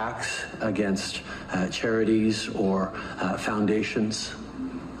attacks against charities or foundations,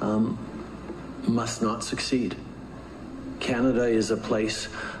 must not succeed. Canada is a place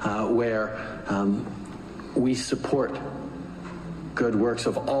where we support good works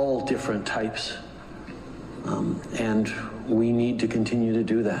of all different types, and we need to continue to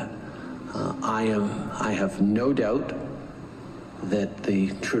do that. I have no doubt that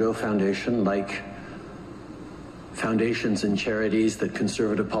the Trudeau Foundation, like foundations and charities that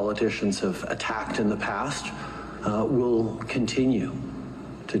conservative politicians have attacked in the past, will continue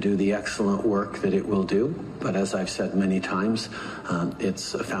to do the excellent work that it will do. But as I've said many times,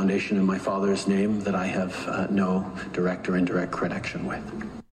 it's a foundation in my father's name that I have no direct or indirect connection with.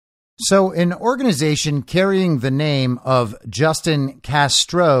 So an organization carrying the name of Justin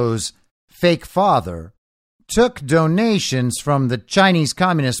Castro's fake father took donations from the Chinese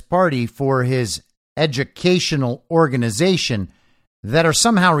Communist Party for his educational organization that are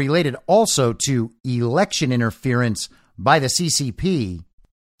somehow related also to election interference by the CCP,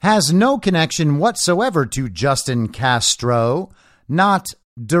 has no connection whatsoever to Justin Castro, not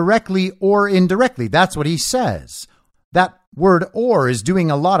directly or indirectly. That's what he says. That word "or" is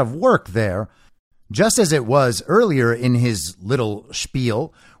doing a lot of work there, just as it was earlier in his little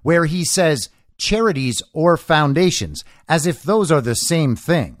spiel, where he says charities or foundations, as if those are the same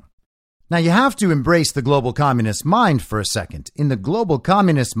thing. Now, you have to embrace the global communist mind for a second. In the global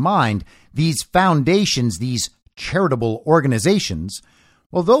communist mind, these foundations, these charitable organizations,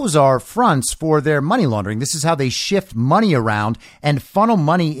 well, those are fronts for their money laundering. This is how they shift money around and funnel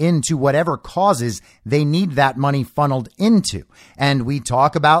money into whatever causes they need that money funneled into. And we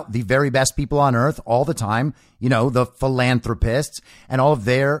talk about the very best people on earth all the time, you know, the philanthropists and all of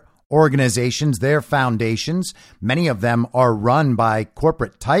their organizations, their foundations. Many of them are run by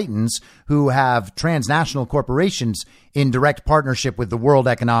corporate titans who have transnational corporations in direct partnership with the World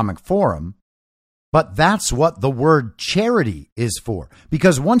Economic Forum. But that's what the word charity is for,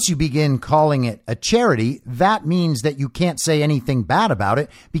 because once you begin calling it a charity, that means that you can't say anything bad about it,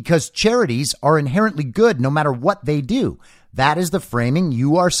 because charities are inherently good no matter what they do. That is the framing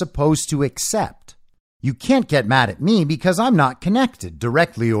you are supposed to accept. You can't get mad at me because I'm not connected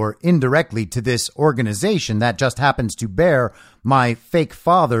directly or indirectly to this organization that just happens to bear my fake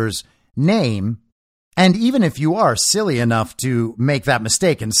father's name. And even if you are silly enough to make that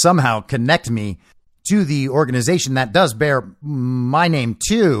mistake and somehow connect me to the organization that does bear my name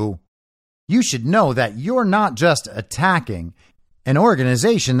too, you should know that you're not just attacking an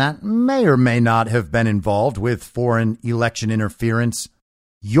organization that may or may not have been involved with foreign election interference.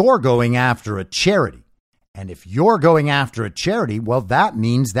 You're going after a charity. And if you're going after a charity, well, that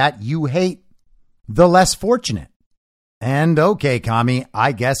means that you hate the less fortunate. And okay, Kami,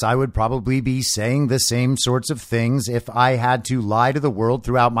 I guess I would probably be saying the same sorts of things if I had to lie to the world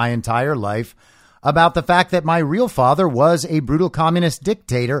throughout my entire life about the fact that my real father was a brutal communist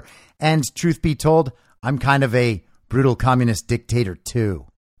dictator. And truth be told, I'm kind of a brutal communist dictator too.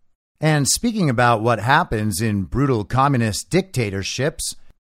 And speaking about what happens in brutal communist dictatorships,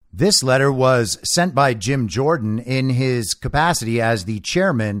 this letter was sent by Jim Jordan in his capacity as the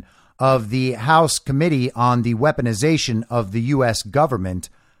chairman of the House Committee on the Weaponization of the U.S. government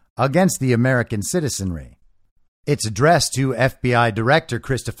against the American citizenry. It's addressed to FBI Director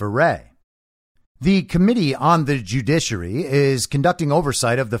Christopher Wray. The Committee on the Judiciary is conducting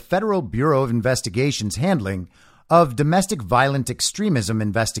oversight of the Federal Bureau of Investigation's handling of domestic violent extremism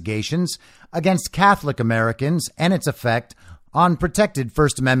investigations against Catholic Americans and its effect on protected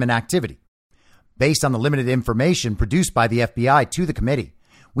First Amendment activity. Based on the limited information produced by the FBI to the committee,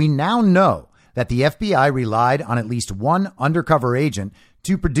 we now know that the FBI relied on at least one undercover agent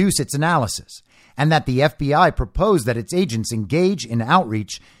to produce its analysis, and that the FBI proposed that its agents engage in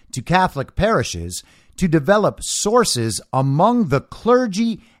outreach to Catholic parishes to develop sources among the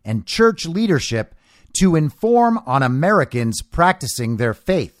clergy and church leadership to inform on Americans practicing their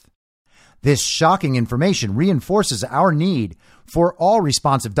faith. This shocking information reinforces our need for all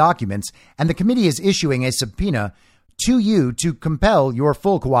responsive documents, and the committee is issuing a subpoena to you to compel your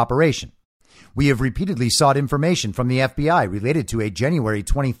full cooperation. We have repeatedly sought information from the FBI related to a January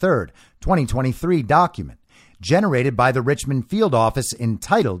 23rd, 2023 document generated by the Richmond Field Office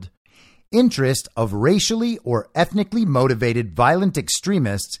entitled Interest of Racially or Ethnically Motivated Violent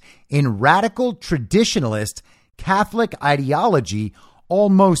Extremists in Radical Traditionalist Catholic Ideology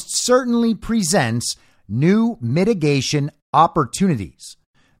Almost Certainly Presents New Mitigation Opportunities.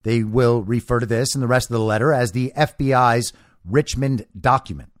 They will refer to this in the rest of the letter as the FBI's Richmond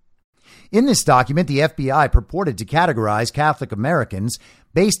document. In this document, the FBI purported to categorize Catholic Americans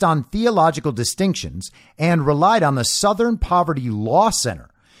based on theological distinctions and relied on the Southern Poverty Law Center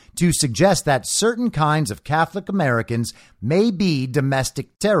to suggest that certain kinds of Catholic Americans may be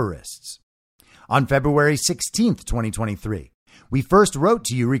domestic terrorists. On February 16th, 2023, we first wrote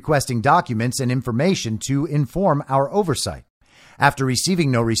to you requesting documents and information to inform our oversight. After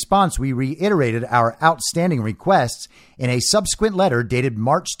receiving no response, we reiterated our outstanding requests in a subsequent letter dated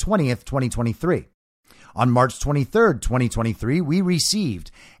March 20th, 2023. On March 23rd, 2023, we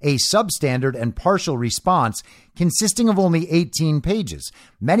received a substandard and partial response consisting of only 18 pages,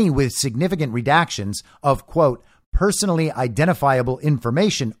 many with significant redactions of, quote, personally identifiable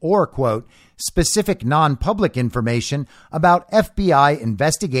information or, quote, specific non-public information about FBI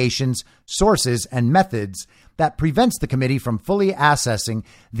investigations, sources, and methods that prevents the committee from fully assessing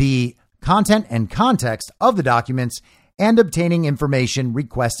the content and context of the documents and obtaining information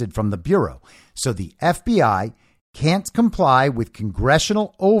requested from the Bureau. So the FBI can't comply with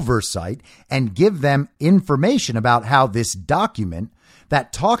congressional oversight and give them information about how this document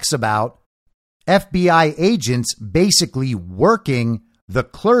that talks about FBI agents basically working the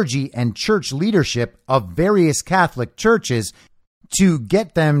clergy and church leadership of various Catholic churches to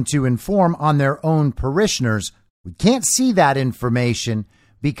get them to inform on their own parishioners. We can't see that information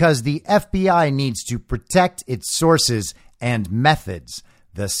because the FBI needs to protect its sources and methods.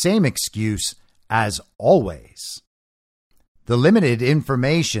 The same excuse as always. The limited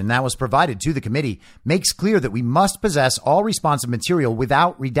information that was provided to the committee makes clear that we must possess all responsive material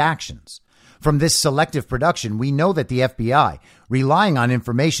without redactions. From this selective production, we know that the FBI, relying on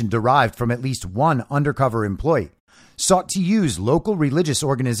information derived from at least one undercover employee, sought to use local religious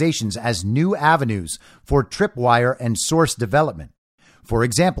organizations as new avenues for tripwire and source development. For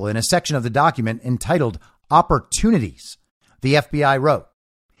example, in a section of the document entitled Opportunities, the FBI wrote,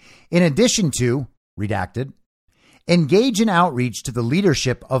 in addition to, redacted, engage in outreach to the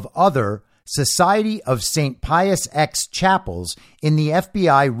leadership of other Society of St. Pius X chapels in the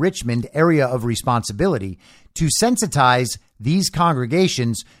FBI Richmond area of responsibility to sensitize these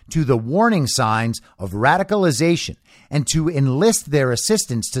congregations to the warning signs of radicalization and to enlist their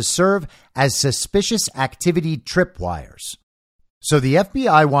assistance to serve as suspicious activity tripwires. So the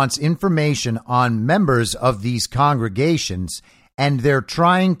FBI wants information on members of these congregations, and they're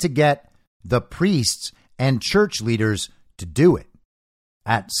trying to get the priests and church leaders to do it.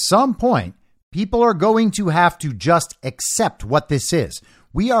 At some point, people are going to have to just accept what this is.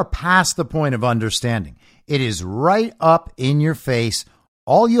 We are past the point of understanding. It is right up in your face.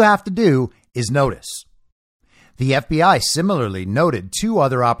 All you have to do is notice. The FBI similarly noted 2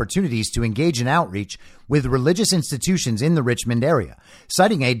 other opportunities to engage in outreach with religious institutions in the Richmond area,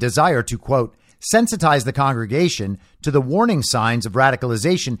 citing a desire to, quote, sensitize the congregation to the warning signs of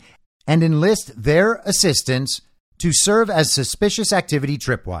radicalization and enlist their assistance to serve as suspicious activity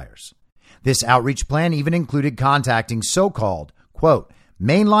tripwires. This outreach plan even included contacting so-called, quote,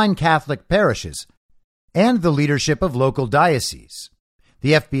 mainline Catholic parishes and the leadership of local dioceses.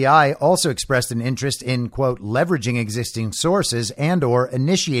 The FBI also expressed an interest in, quote, leveraging existing sources and or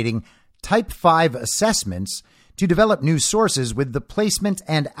initiating Type 5 assessments to develop new sources with the placement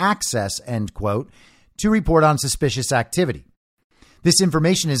and access, end quote, to report on suspicious activity. This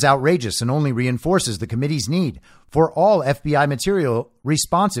information is outrageous and only reinforces the committee's need for all FBI material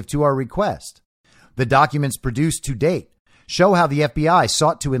responsive to our request. The documents produced to date show how the FBI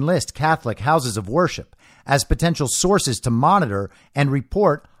sought to enlist Catholic houses of worship as potential sources to monitor and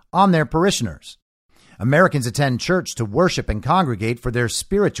report on their parishioners. Americans attend church to worship and congregate for their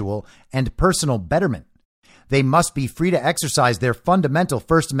spiritual and personal betterment. They must be free to exercise their fundamental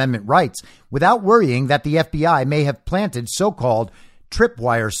First Amendment rights without worrying that the FBI may have planted so-called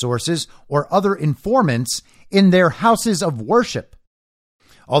tripwire sources or other informants in their houses of worship.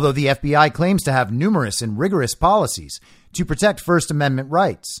 Although the FBI claims to have numerous and rigorous policies to protect First Amendment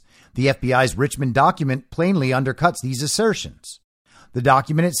rights, the FBI's Richmond document plainly undercuts these assertions. The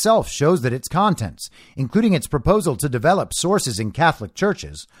document itself shows that its contents, including its proposal to develop sources in Catholic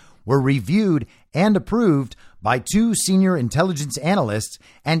churches, were reviewed and approved by 2 senior intelligence analysts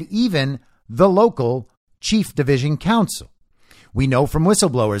and even the local Chief Division Counsel. We know from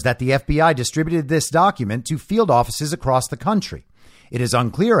whistleblowers that the FBI distributed this document to field offices across the country. It is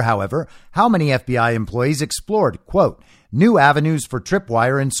unclear, however, how many FBI employees explored, quote, new avenues for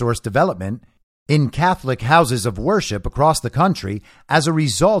tripwire and source development in Catholic houses of worship across the country as a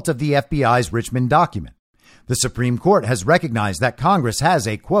result of the FBI's Richmond document. The Supreme Court has recognized that Congress has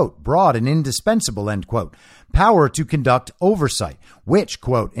a, quote, broad and indispensable, end quote, power to conduct oversight, which,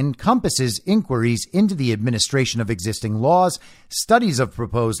 quote, encompasses inquiries into the administration of existing laws, studies of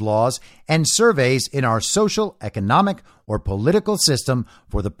proposed laws, and surveys in our social, economic, or political system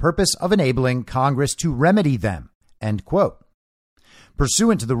for the purpose of enabling Congress to remedy them, end quote.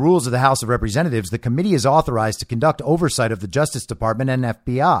 Pursuant to the rules of the House of Representatives, the committee is authorized to conduct oversight of the Justice Department and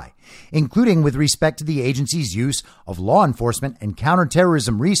FBI, including with respect to the agency's use of law enforcement and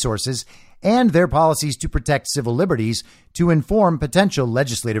counterterrorism resources and their policies to protect civil liberties to inform potential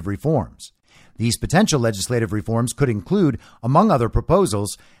legislative reforms. These potential legislative reforms could include, among other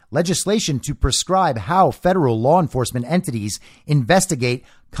proposals, legislation to prescribe how federal law enforcement entities investigate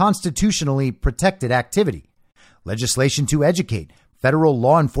constitutionally protected activity, legislation to educate federal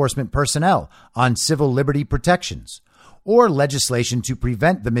law enforcement personnel on civil liberty protections, or legislation to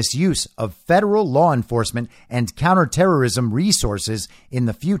prevent the misuse of federal law enforcement and counterterrorism resources in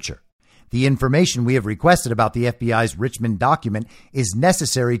the future. The information we have requested about the FBI's Richmond document is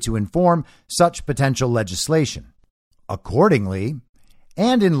necessary to inform such potential legislation. Accordingly,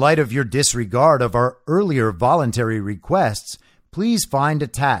 and in light of your disregard of our earlier voluntary requests, please find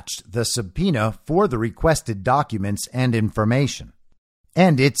attached the subpoena for the requested documents and information.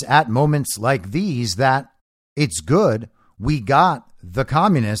 And it's at moments like these that it's good we got the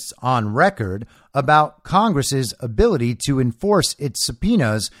communists on record about Congress's ability to enforce its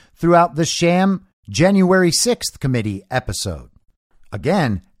subpoenas throughout the sham January 6th committee episode.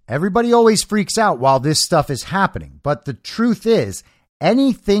 Again, everybody always freaks out while this stuff is happening, but the truth is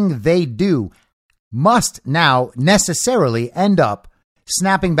anything they do must now necessarily end up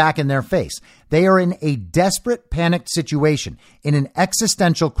snapping back in their face. They are in a desperate, panicked situation, in an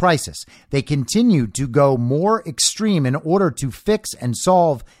existential crisis. They continue to go more extreme in order to fix and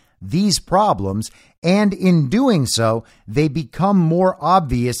solve these problems, and in doing so, they become more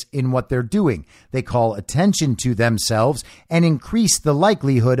obvious in what they're doing. They call attention to themselves and increase the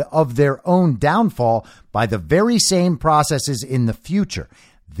likelihood of their own downfall by the very same processes in the future.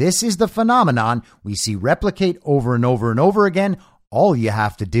 This is the phenomenon we see replicate over and over and over again All you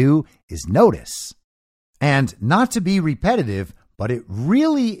have to do is notice. And not to be repetitive, but it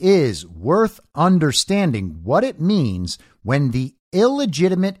really is worth understanding what it means when the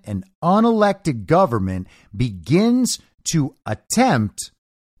illegitimate and unelected government begins to attempt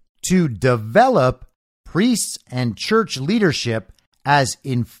to develop priests and church leadership as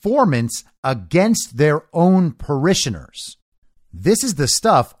informants against their own parishioners. This is the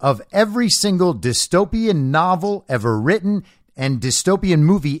stuff of every single dystopian novel ever written and dystopian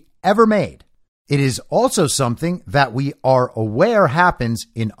movie ever made. It is also something that we are aware happens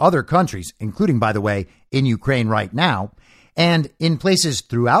in other countries, including, by the way, in Ukraine right now, and in places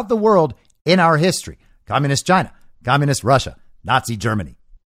throughout the world in our history. Communist China, Communist Russia, Nazi Germany.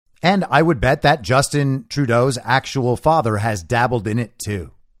 And I would bet that Justin Trudeau's actual father has dabbled in it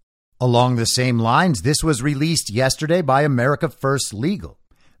too. Along the same lines, this was released yesterday by America First Legal.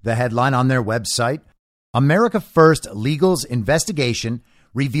 The headline on their website, America First Legal's investigation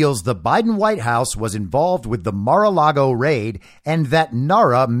reveals the Biden White House was involved with the Mar-a-Lago raid and that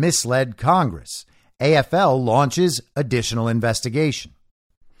NARA misled Congress. AFL launches additional investigation.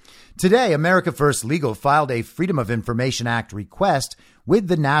 Today, America First Legal filed a Freedom of Information Act request with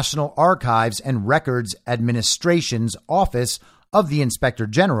the National Archives and Records Administration's Office of the Inspector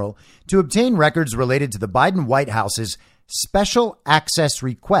General to obtain records related to the Biden White House's special access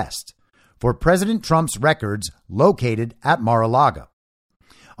request for President Trump's records located at Mar-a-Lago.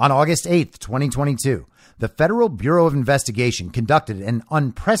 On August 8th, 2022, the Federal Bureau of Investigation conducted an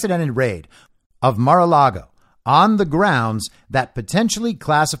unprecedented raid of Mar-a-Lago on the grounds that potentially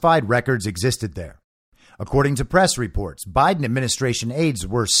classified records existed there. According to press reports, Biden administration aides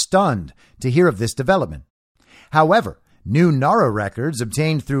were stunned to hear of this development. However, new NARA records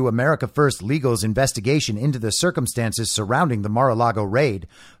obtained through America First Legal's investigation into the circumstances surrounding the Mar-a-Lago raid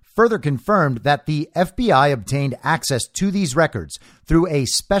further confirmed that the FBI obtained access to these records through a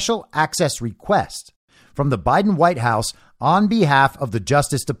special access request from the Biden White House on behalf of the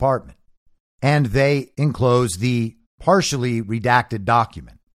Justice Department. And they enclose the partially redacted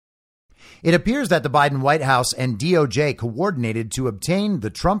document. It appears that the Biden White House and DOJ coordinated to obtain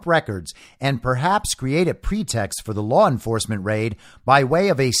the Trump records and perhaps create a pretext for the law enforcement raid by way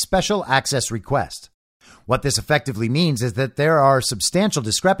of a special access request. What this effectively means is that there are substantial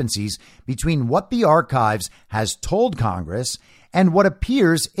discrepancies between what the archives has told Congress and what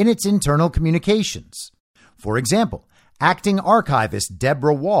appears in its internal communications. For example, acting archivist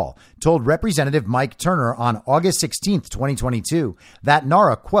Deborah Wall told Representative Mike Turner on August 16, 2022, that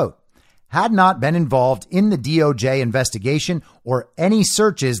NARA, quote, had not been involved in the DOJ investigation or any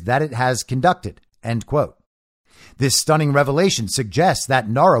searches that it has conducted, end quote. This stunning revelation suggests that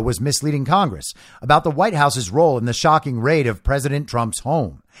NARA was misleading Congress about the White House's role in the shocking raid of President Trump's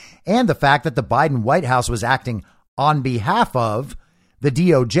home and the fact that the Biden White House was acting on behalf of the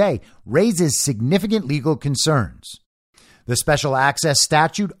DOJ raises significant legal concerns. The special access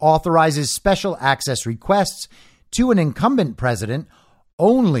statute authorizes special access requests to an incumbent president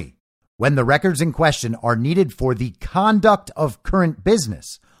only when the records in question are needed for the conduct of current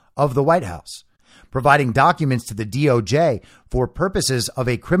business of the White House. Providing documents to the DOJ for purposes of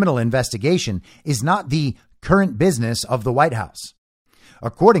a criminal investigation is not the current business of the White House.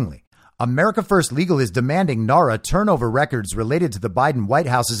 Accordingly, America First Legal is demanding NARA turn over records related to the Biden White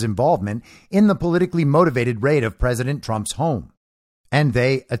House's involvement in the politically motivated raid of President Trump's home. And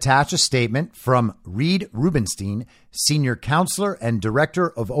they attach a statement from Reed Rubenstein, senior counselor and director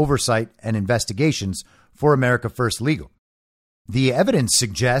of oversight and investigations for America First Legal. The evidence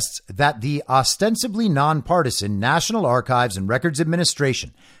suggests that the ostensibly nonpartisan National Archives and Records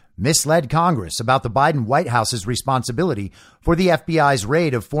Administration misled Congress about the Biden White House's responsibility for the FBI's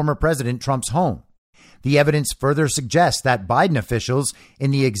raid of former President Trump's home. The evidence further suggests that Biden officials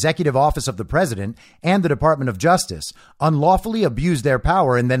in the executive office of the president and the Department of Justice unlawfully abused their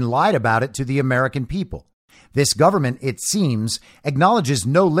power and then lied about it to the American people. This government, it seems, acknowledges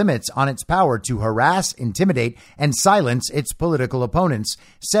no limits on its power to harass, intimidate, and silence its political opponents,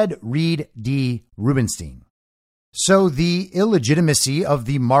 said Reed D. Rubenstein. So the illegitimacy of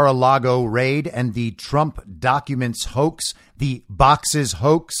the Mar-a-Lago raid and the Trump documents hoax, the boxes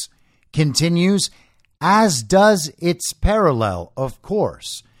hoax, continues, as does its parallel, of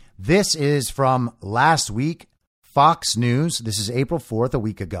course. This is from last week, Fox News. This is April 4th, a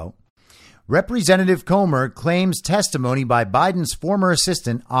week ago. Representative Comer claims testimony by Biden's former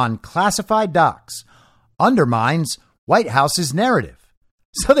assistant on classified docs undermines White House's narrative.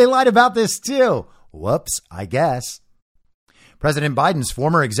 So they lied about this too. Whoops, I guess. President Biden's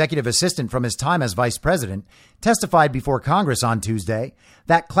former executive assistant from his time as vice president testified before Congress on Tuesday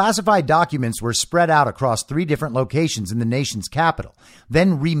that classified documents were spread out across 3 different locations in the nation's capital,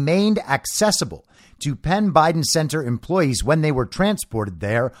 then remained accessible to Penn Biden Center employees when they were transported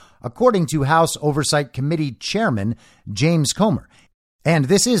there, according to House Oversight Committee Chairman James Comer. And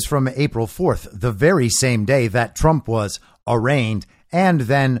this is from April 4th, the very same day that Trump was arraigned and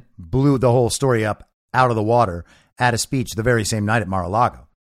then blew the whole story up out of the water at a speech the very same night at Mar-a-Lago.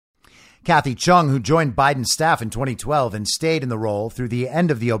 Kathy Chung, who joined Biden's staff in 2012 and stayed in the role through the end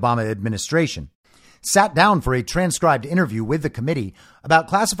of the Obama administration, sat down for a transcribed interview with the committee about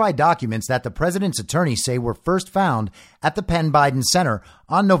classified documents that the president's attorneys say were first found at the Penn Biden Center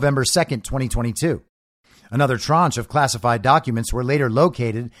on November 2nd, 2022. Another tranche of classified documents were later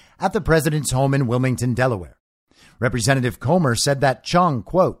located at the president's home in Wilmington, Delaware. Representative Comer said that Chung,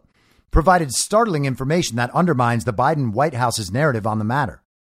 quote, provided startling information that undermines the Biden White House's narrative on the matter.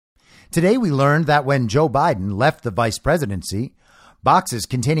 Today, we learned that when Joe Biden left the vice presidency, boxes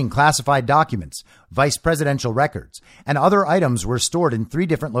containing classified documents, vice presidential records, and other items were stored in 3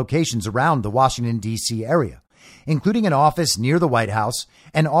 different locations around the Washington, D.C. area, including an office near the White House,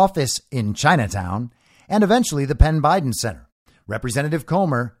 an office in Chinatown, and eventually the Penn Biden Center, Representative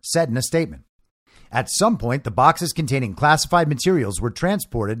Comer said in a statement. At some point, the boxes containing classified materials were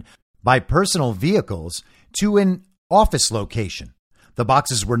transported by personal vehicles to an office location. The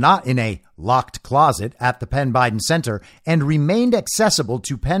boxes were not in a locked closet at the Penn Biden Center and remained accessible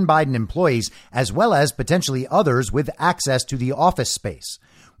to Penn Biden employees as well as potentially others with access to the office space.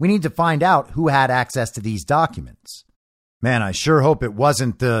 We need to find out who had access to these documents. Man, I sure hope it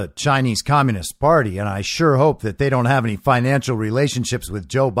wasn't the Chinese Communist Party, and I sure hope that they don't have any financial relationships with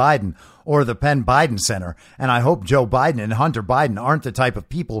Joe Biden or the Penn Biden Center. And I hope Joe Biden and Hunter Biden aren't the type of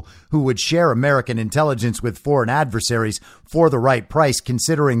people who would share American intelligence with foreign adversaries for the right price,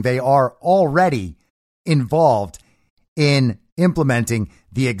 considering they are already involved in implementing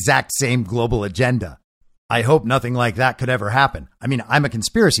the exact same global agenda. I hope nothing like that could ever happen. I mean, I'm a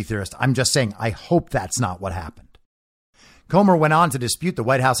conspiracy theorist. I'm just saying I hope that's not what happened. Comer went on to dispute the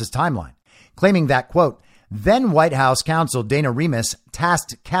White House's timeline, claiming that, quote, then White House counsel Dana Remus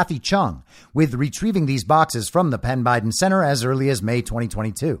tasked Kathy Chung with retrieving these boxes from the Penn Biden Center as early as May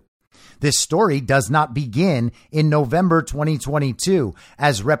 2022. This story does not begin in November 2022,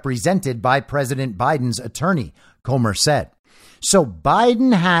 as represented by President Biden's attorney, Comer said. So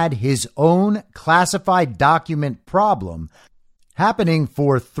Biden had his own classified document problem happening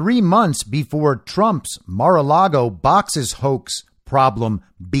for 3 months before Trump's Mar-a-Lago boxes hoax problem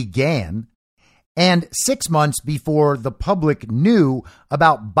began, and 6 months before the public knew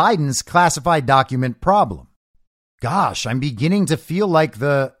about Biden's classified document problem. Gosh, I'm beginning to feel like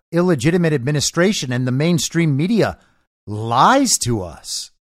the illegitimate administration and the mainstream media lies to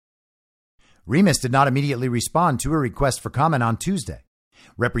us. Remus did not immediately respond to a request for comment on Tuesday.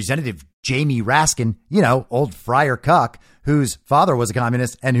 Representative Jamie Raskin, old Friar Cuck, whose father was a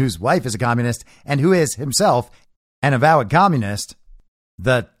communist and whose wife is a communist and who is himself an avowed communist,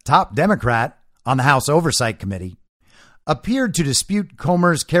 the top Democrat on the House Oversight Committee, appeared to dispute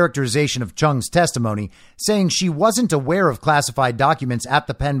Comer's characterization of Chung's testimony, saying she wasn't aware of classified documents at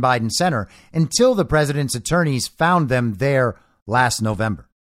the Penn Biden Center until the president's attorneys found them there last November.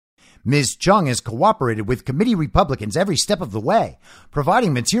 Ms. Chung has cooperated with committee Republicans every step of the way,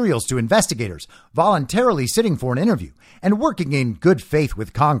 providing materials to investigators, voluntarily sitting for an interview, and working in good faith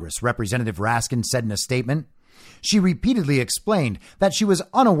with Congress, Representative Raskin said in a statement. She repeatedly explained that she was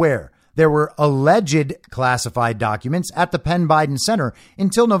unaware there were alleged classified documents at the Penn Biden Center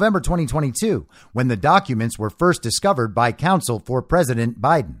until November 2022, when the documents were first discovered by counsel for President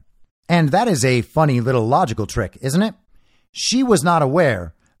Biden. And that is a funny little logical trick, isn't it? She was not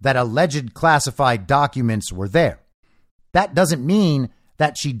aware that alleged classified documents were there. That doesn't mean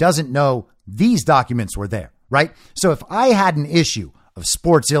that she doesn't know these documents were there, right? So if I had an issue of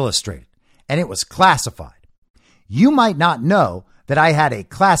Sports Illustrated and it was classified, you might not know that I had a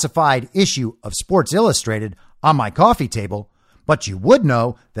classified issue of Sports Illustrated on my coffee table, but you would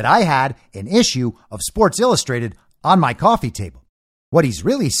know that I had an issue of Sports Illustrated on my coffee table. What he's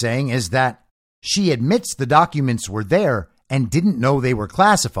really saying is that she admits the documents were there and didn't know they were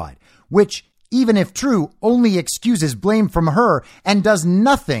classified, which, even if true, only excuses blame from her and does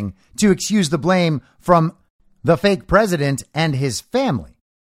nothing to excuse the blame from the fake president and his family.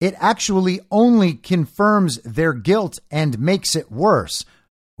 It actually only confirms their guilt and makes it worse,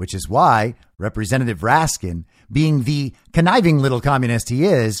 which is why Representative Raskin, being the conniving little communist he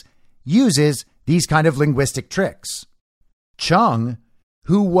is, uses these kind of linguistic tricks. Chung,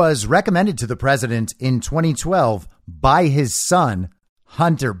 who was recommended to the president in 2012 by his son,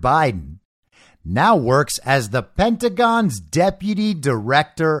 Hunter Biden, now works as the Pentagon's deputy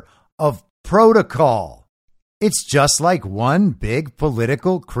director of protocol. It's just like one big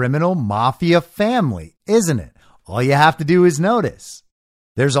political criminal mafia family, isn't it? All you have to do is notice.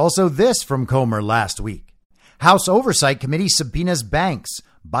 There's also this from Comer last week. House Oversight Committee subpoenas banks,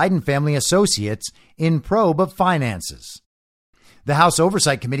 Biden family associates in probe of finances. The House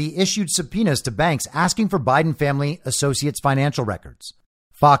Oversight Committee issued subpoenas to banks asking for Biden family associates' financial records.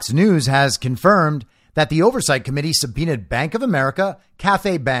 Fox News has confirmed that the Oversight Committee subpoenaed Bank of America,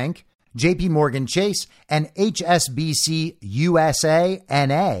 Cathay Bank, JP Morgan Chase, and HSBC USA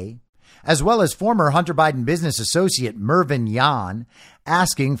NA, as well as former Hunter Biden business associate Mervyn Yan,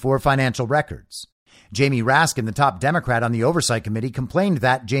 asking for financial records. Jamie Raskin, the top Democrat on the Oversight Committee, complained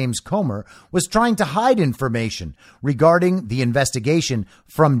that James Comer was trying to hide information regarding the investigation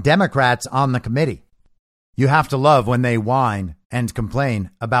from Democrats on the committee. You have to love when they whine and complain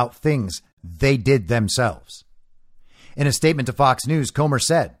about things they did themselves. In a statement to Fox News, Comer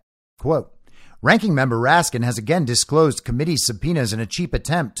said, quote, Ranking Member Raskin has again disclosed committee subpoenas in a cheap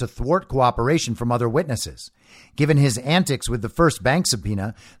attempt to thwart cooperation from other witnesses. Given his antics with the first bank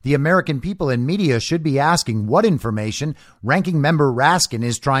subpoena, the American people and media should be asking what information Ranking Member Raskin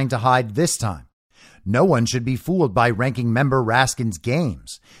is trying to hide this time. No one should be fooled by Ranking Member Raskin's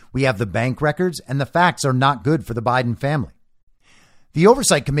games. We have the bank records, and the facts are not good for the Biden family. The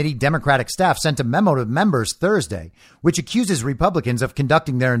Oversight Committee Democratic staff sent a memo to members Thursday, which accuses Republicans of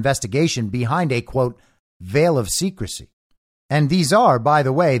conducting their investigation behind a, quote, veil of secrecy. And these are, by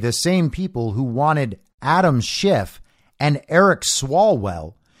the way, the same people who wanted Adam Schiff and Eric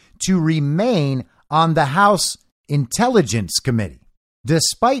Swalwell to remain on the House Intelligence Committee,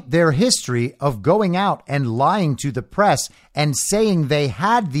 despite their history of going out and lying to the press and saying they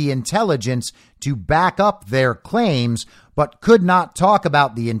had the intelligence to back up their claims, but could not talk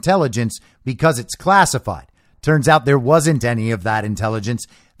about the intelligence because it's classified. Turns out there wasn't any of that intelligence.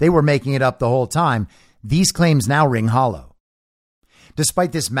 They were making it up the whole time. These claims now ring hollow.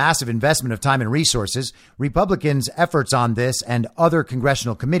 Despite this massive investment of time and resources, Republicans' efforts on this and other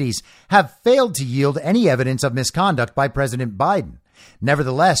congressional committees have failed to yield any evidence of misconduct by President Biden.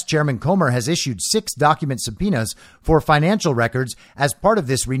 Nevertheless, Chairman Comer has issued 6 document subpoenas for financial records as part of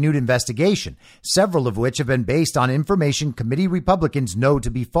this renewed investigation, several of which have been based on information committee Republicans know to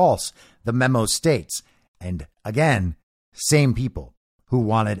be false, the memo states. And again, same people who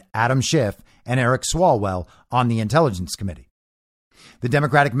wanted Adam Schiff and Eric Swalwell on the Intelligence Committee. The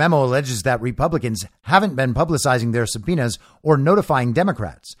Democratic memo alleges that Republicans haven't been publicizing their subpoenas or notifying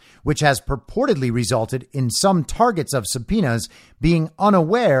Democrats, which has purportedly resulted in some targets of subpoenas being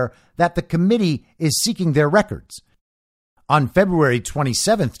unaware that the committee is seeking their records. On February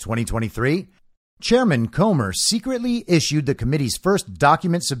 27, 2023, Chairman Comer secretly issued the committee's first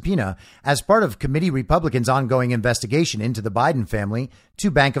document subpoena as part of committee Republicans' ongoing investigation into the Biden family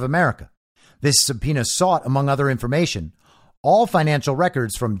to Bank of America. This subpoena sought, among other information, all financial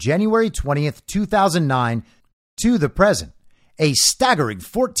records from January 20th, 2009 to the present, a staggering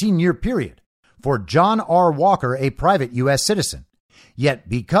 14-year period for John R. Walker, a private U.S. citizen. Yet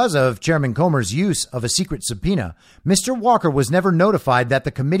because of Chairman Comer's use of a secret subpoena, Mr. Walker was never notified that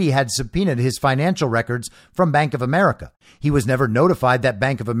the committee had subpoenaed his financial records from Bank of America. He was never notified that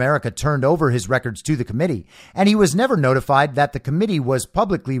Bank of America turned over his records to the committee, and he was never notified that the committee was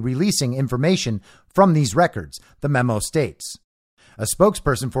publicly releasing information from these records, the memo states. A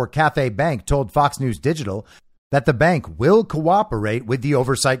spokesperson for Cathay Bank told Fox News Digital that the bank will cooperate with the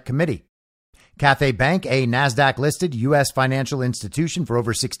Oversight Committee. Cathay Bank, a NASDAQ-listed U.S. financial institution for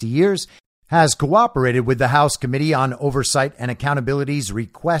over 60 years, has cooperated with the House Committee on Oversight and Accountability's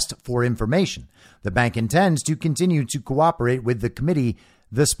request for information. The bank intends to continue to cooperate with the committee,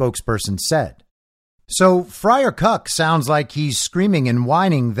 the spokesperson said. So Friar Cuck sounds like he's screaming and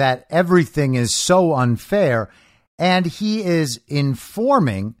whining that everything is so unfair, and he is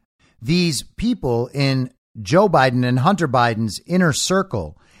informing these people in Joe Biden and Hunter Biden's inner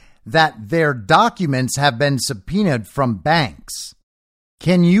circle that their documents have been subpoenaed from banks.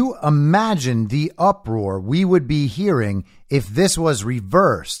 Can you imagine the uproar we would be hearing if this was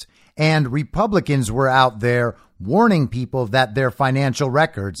reversed and Republicans were out there warning people that their financial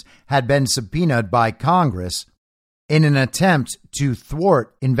records had been subpoenaed by Congress in an attempt to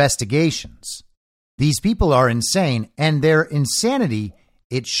thwart investigations? These people are insane, and their insanity,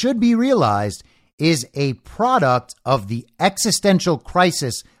 it should be realized, is a product of the existential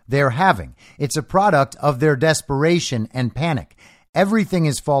crisis they're having. It's a product of their desperation and panic. Everything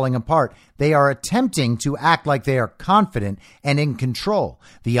is falling apart. They are attempting to act like they are confident and in control.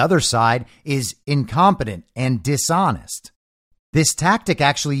 The other side is incompetent and dishonest. This tactic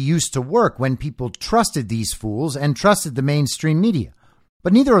actually used to work when people trusted these fools and trusted the mainstream media.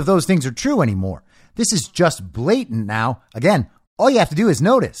 But neither of those things are true anymore. This is just blatant now. Again, all you have to do is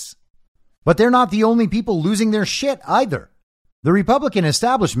notice. But they're not the only people losing their shit either. The Republican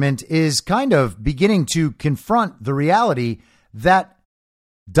establishment is kind of beginning to confront the reality that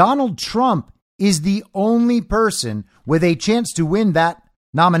Donald Trump is the only person with a chance to win that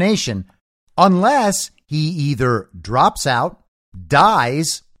nomination unless he either drops out,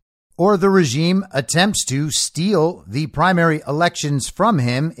 dies, or the regime attempts to steal the primary elections from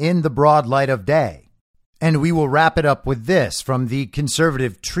him in the broad light of day. And we will wrap it up with this from the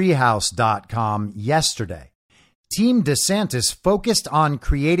conservativetreehouse.com yesterday. Team DeSantis focused on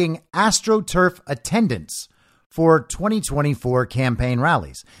creating AstroTurf attendance for 2024 campaign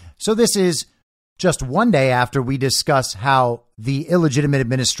rallies. So this is just one day after we discuss how the illegitimate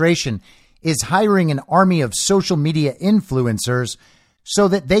administration is hiring an army of social media influencers so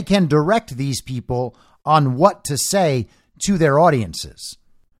that they can direct these people on what to say to their audiences.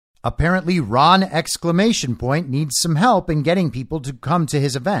 Apparently, Ron ! Needs some help in getting people to come to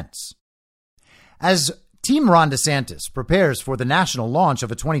his events. As Team Ron DeSantis prepares for the national launch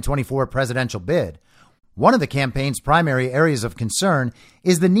of a 2024 presidential bid, one of the campaign's primary areas of concern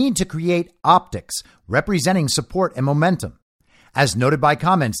is the need to create optics representing support and momentum, as noted by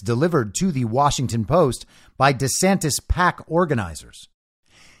comments delivered to the Washington Post by DeSantis PAC organizers.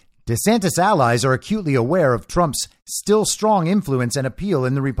 DeSantis allies are acutely aware of Trump's still strong influence and appeal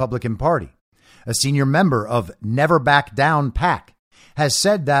in the Republican Party. A senior member of Never Back Down PAC has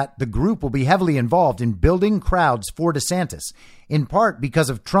said that the group will be heavily involved in building crowds for DeSantis, in part because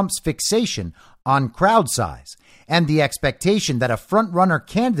of Trump's fixation on crowd size and the expectation that a front-runner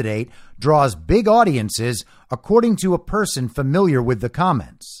candidate draws big audiences, according to a person familiar with the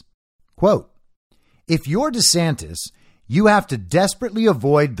comments. Quote, "If you're DeSantis, you have to desperately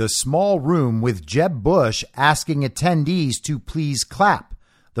avoid the small room with Jeb Bush asking attendees to please clap,"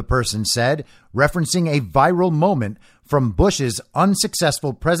 the person said, referencing a viral moment from Bush's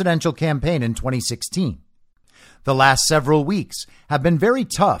unsuccessful presidential campaign in 2016. The last several weeks have been very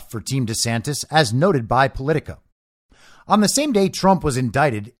tough for Team DeSantis, as noted by Politico. On the same day Trump was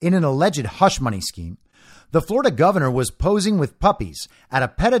indicted in an alleged hush money scheme, the Florida governor was posing with puppies at a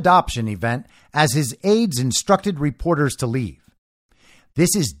pet adoption event as his aides instructed reporters to leave.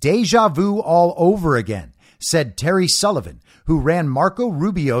 "This is deja vu all over again," said Terry Sullivan, who ran Marco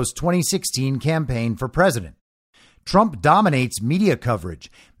Rubio's 2016 campaign for president. "Trump dominates media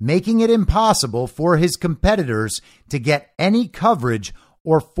coverage, making it impossible for his competitors to get any coverage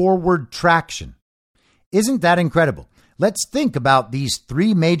or forward traction." Isn't that incredible? Let's think about these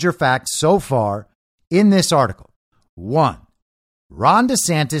three major facts so far in this article. 1. Ron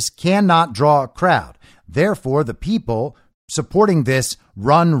DeSantis cannot draw a crowd. Therefore, the people supporting this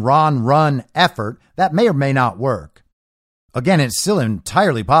run effort that may or may not work. Again, it's still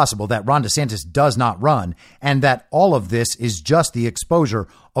entirely possible that Ron DeSantis does not run and that all of this is just the exposure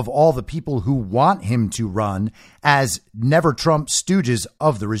of all the people who want him to run as never Trump stooges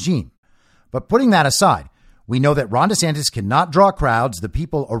of the regime. But putting that aside, we know that Ron DeSantis cannot draw crowds. The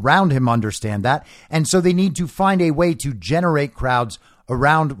people around him understand that. And so they need to find a way to generate crowds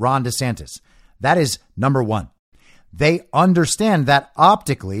around Ron DeSantis. That is number one. They understand that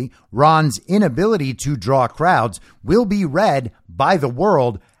optically, Ron's inability to draw crowds will be read by the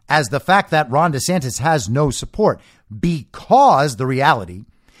world as the fact that Ron DeSantis has no support, because the reality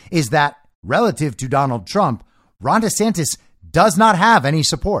is that relative to Donald Trump, Ron DeSantis does not have any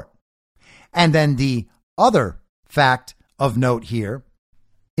support. And then the other fact of note here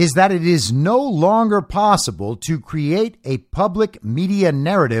is that it is no longer possible to create a public media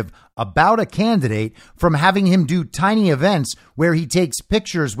narrative about a candidate from having him do tiny events where he takes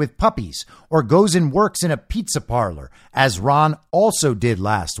pictures with puppies or goes and works in a pizza parlor, as Ron also did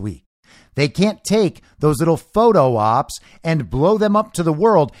last week. They can't take those little photo ops and blow them up to the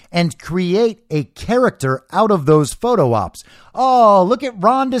world and create a character out of those photo ops. Oh, look at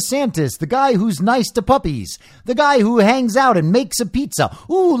Ron DeSantis, the guy who's nice to puppies, the guy who hangs out and makes a pizza.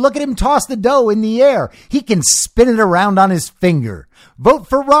 Ooh, look at him toss the dough in the air. He can spin it around on his finger. Vote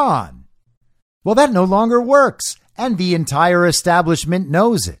for Ron. Well, that no longer works, and the entire establishment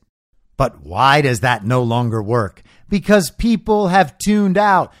knows it. But why does that no longer work? Because people have tuned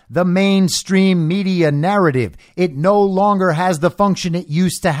out the mainstream media narrative. It no longer has the function it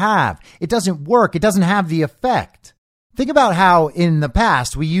used to have. It doesn't work. It doesn't have the effect. Think about how in the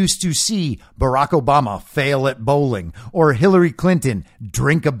past we used to see Barack Obama fail at bowling, or Hillary Clinton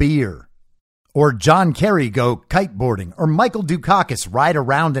drink a beer, or John Kerry go kiteboarding, or Michael Dukakis ride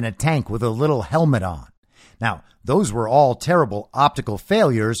around in a tank with a little helmet on. Now, those were all terrible optical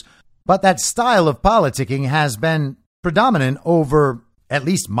failures, but that style of politicking has been predominant over at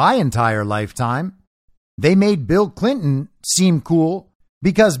least my entire lifetime. They made Bill Clinton seem cool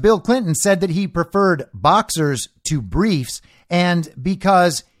because Bill Clinton said that he preferred boxers to briefs, and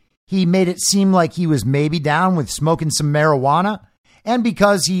because he made it seem like he was maybe down with smoking some marijuana, and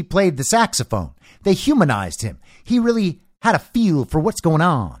because he played the saxophone. They humanized him. He really had a feel for what's going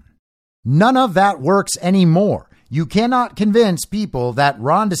on. None of that works anymore. You cannot convince people that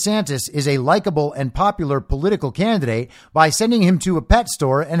Ron DeSantis is a likable and popular political candidate by sending him to a pet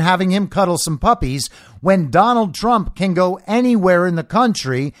store and having him cuddle some puppies when Donald Trump can go anywhere in the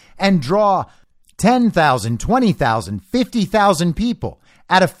country and draw 10,000, 20,000, 50,000 people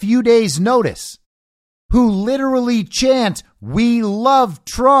at a few days' notice who literally chant, "We love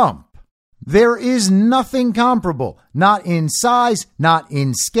Trump." There is nothing comparable, not in size, not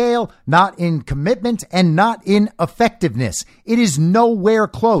in scale, not in commitment, and not in effectiveness. It is nowhere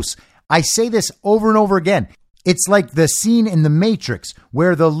close. I say this over and over again. It's like the scene in The Matrix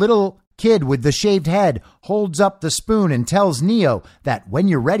where the little kid with the shaved head holds up the spoon and tells Neo that when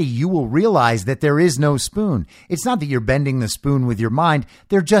you're ready, you will realize that there is no spoon. It's not that you're bending the spoon with your mind.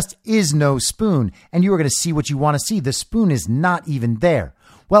 There just is no spoon, and you are going to see what you want to see. The spoon is not even there.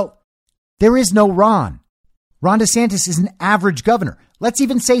 Well, there is no Ron. Ron DeSantis is an average governor. Let's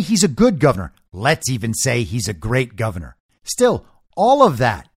even say he's a good governor. Let's even say he's a great governor. Still, all of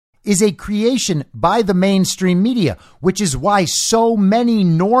that is a creation by the mainstream media, which is why so many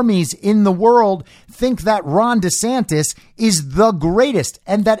normies in the world think that Ron DeSantis is the greatest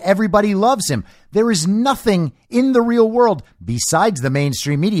and that everybody loves him. There is nothing in the real world besides the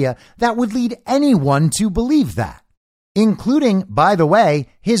mainstream media that would lead anyone to believe that, including, by the way,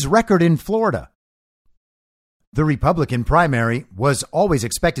 his record in Florida. The Republican primary was always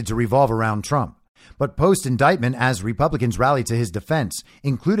expected to revolve around Trump. But post-indictment, as Republicans rallied to his defense,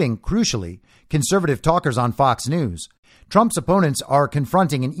 including, crucially, conservative talkers on Fox News, Trump's opponents are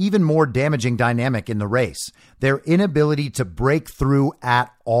confronting an even more damaging dynamic in the race: their inability to break through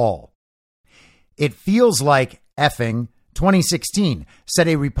at all. It feels like effing 2016, said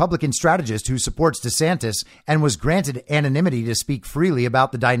a Republican strategist who supports DeSantis and was granted anonymity to speak freely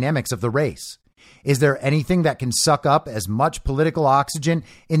about the dynamics of the race. Is there anything that can suck up as much political oxygen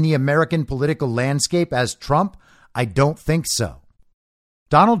in the American political landscape as Trump? I don't think so.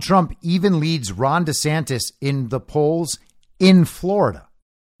 Donald Trump even leads Ron DeSantis in the polls in Florida.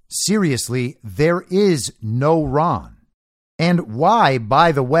 Seriously, there is no Ron. And why,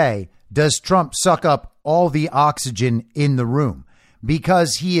 by the way, does Trump suck up all the oxygen in the room?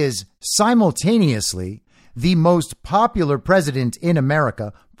 Because he is simultaneously the most popular president in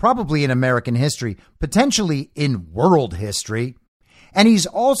America, probably in American history, potentially in world history. And he's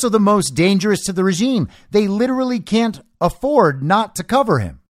also the most dangerous to the regime. They literally can't afford not to cover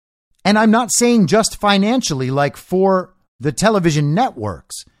him. And I'm not saying just financially, like for the television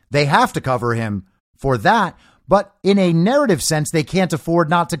networks. They have to cover him for that. But in a narrative sense, they can't afford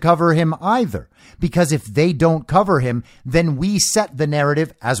not to cover him either. Because if they don't cover him, then we set the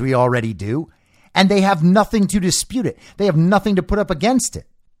narrative, as we already do, and they have nothing to dispute it. They have nothing to put up against it.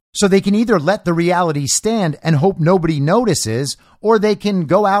 So they can either let the reality stand and hope nobody notices, or they can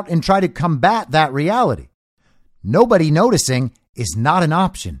go out and try to combat that reality. Nobody noticing is not an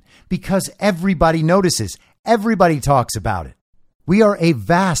option because everybody notices. Everybody talks about it. We are a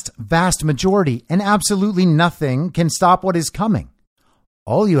vast, vast majority, and absolutely nothing can stop what is coming.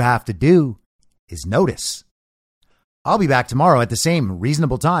 All you have to do is notice. I'll be back tomorrow at the same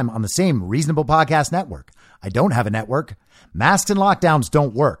reasonable time on the same reasonable podcast network. I don't have a network. Masks and lockdowns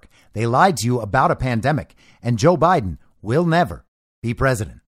don't work. They lied to you about a pandemic, and Joe Biden will never be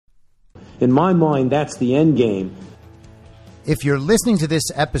president. In my mind, that's the end game. If you're listening to this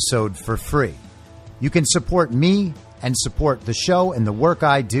episode for free, you can support me and support the show and the work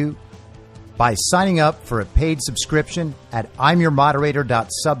I do by signing up for a paid subscription at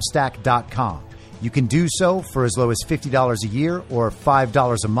imyourmoderator.substack.com. You can do so for as low as $50 a year or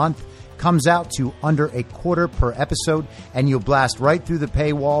 $5 a month. Comes out to under $0.25 per episode, and you'll blast right through the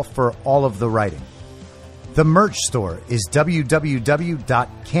paywall for all of the writing. The merch store is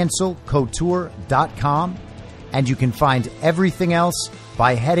www.cancelcouture.com, and you can find everything else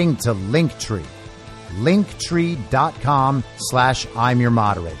by heading to Linktree.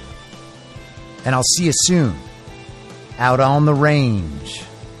 Linktree.com/I'mYourModerator. And I'll see you soon out on the range.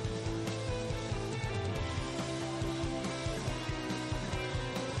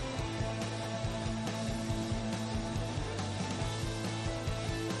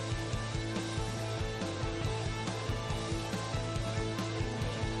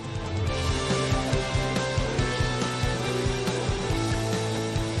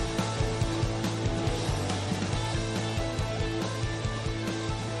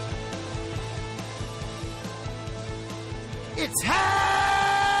 It's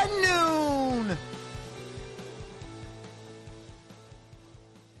high noon.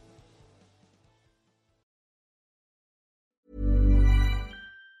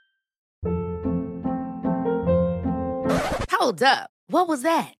 Hold up. What was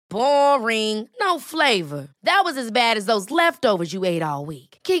that? Boring. No flavor. That was as bad as those leftovers you ate all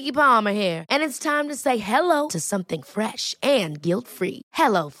week. Keke Palmer here, and it's time to say hello to something fresh and guilt-free.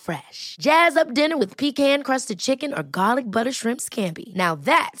 Hello Fresh. Jazz up dinner with pecan-crusted chicken or garlic butter shrimp scampi. Now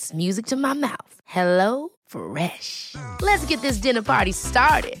that's music to my mouth. Hello Fresh. Let's get this dinner party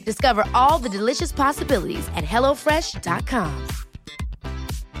started. Discover all the delicious possibilities at HelloFresh.com.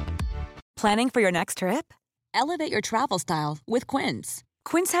 Planning for your next trip? Elevate your travel style with Quince.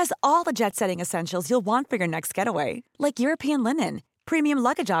 Quince has all the jet-setting essentials you'll want for your next getaway, like European linen, premium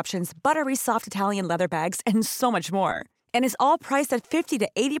luggage options, buttery soft Italian leather bags, and so much more. And is all priced at 50 to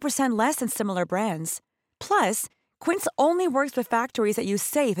 80% less than similar brands. Plus, Quince only works with factories that use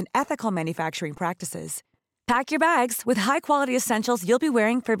safe and ethical manufacturing practices. Pack your bags with high-quality essentials you'll be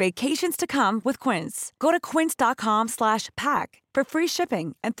wearing for vacations to come with Quince. Go to quince.com/pack for free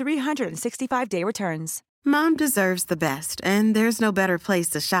shipping and 365-day returns. Mom deserves the best, and there's no better place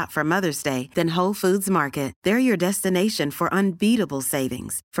to shop for Mother's Day than Whole Foods Market. They're your destination for unbeatable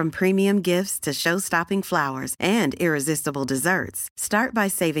savings, from premium gifts to show-stopping flowers and irresistible desserts. Start by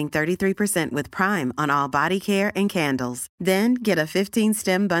saving 33% with Prime on all body care and candles. Then get a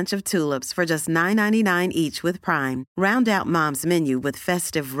 15-stem bunch of tulips for just $9.99 each with Prime. Round out Mom's menu with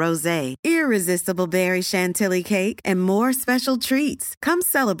festive rosé, irresistible berry chantilly cake, and more special treats. Come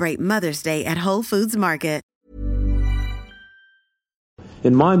celebrate Mother's Day at Whole Foods Market.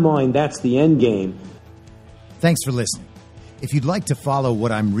 In my mind, that's the end game. Thanks for listening. If you'd like to follow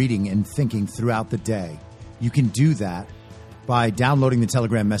what I'm reading and thinking throughout the day, you can do that by downloading the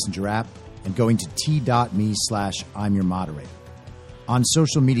Telegram Messenger app and going to t.me/I'm your moderator. On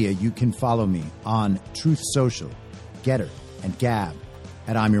social media, you can follow me on Truth Social, Getter, and Gab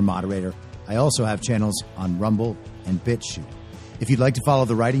at I'm your moderator. I also have channels on Rumble and BitChute. If you'd like to follow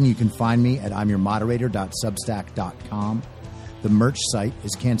the writing, you can find me at imyourmoderator.substack.com. The merch site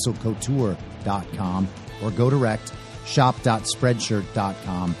is cancelcouture.com, or go direct,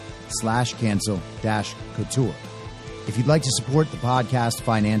 shop.spreadshirt.com/cancel-couture. If you'd like to support the podcast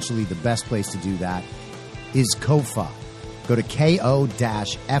financially, the best place to do that is Ko-Fi. Go to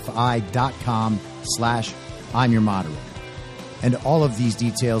ko-fi.com/I'm your moderator. And all of these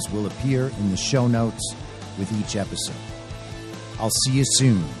details will appear in the show notes with each episode. I'll see you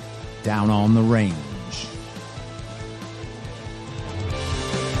soon down on the range.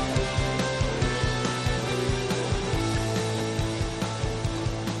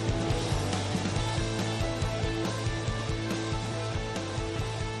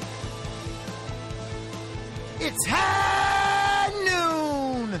 It's high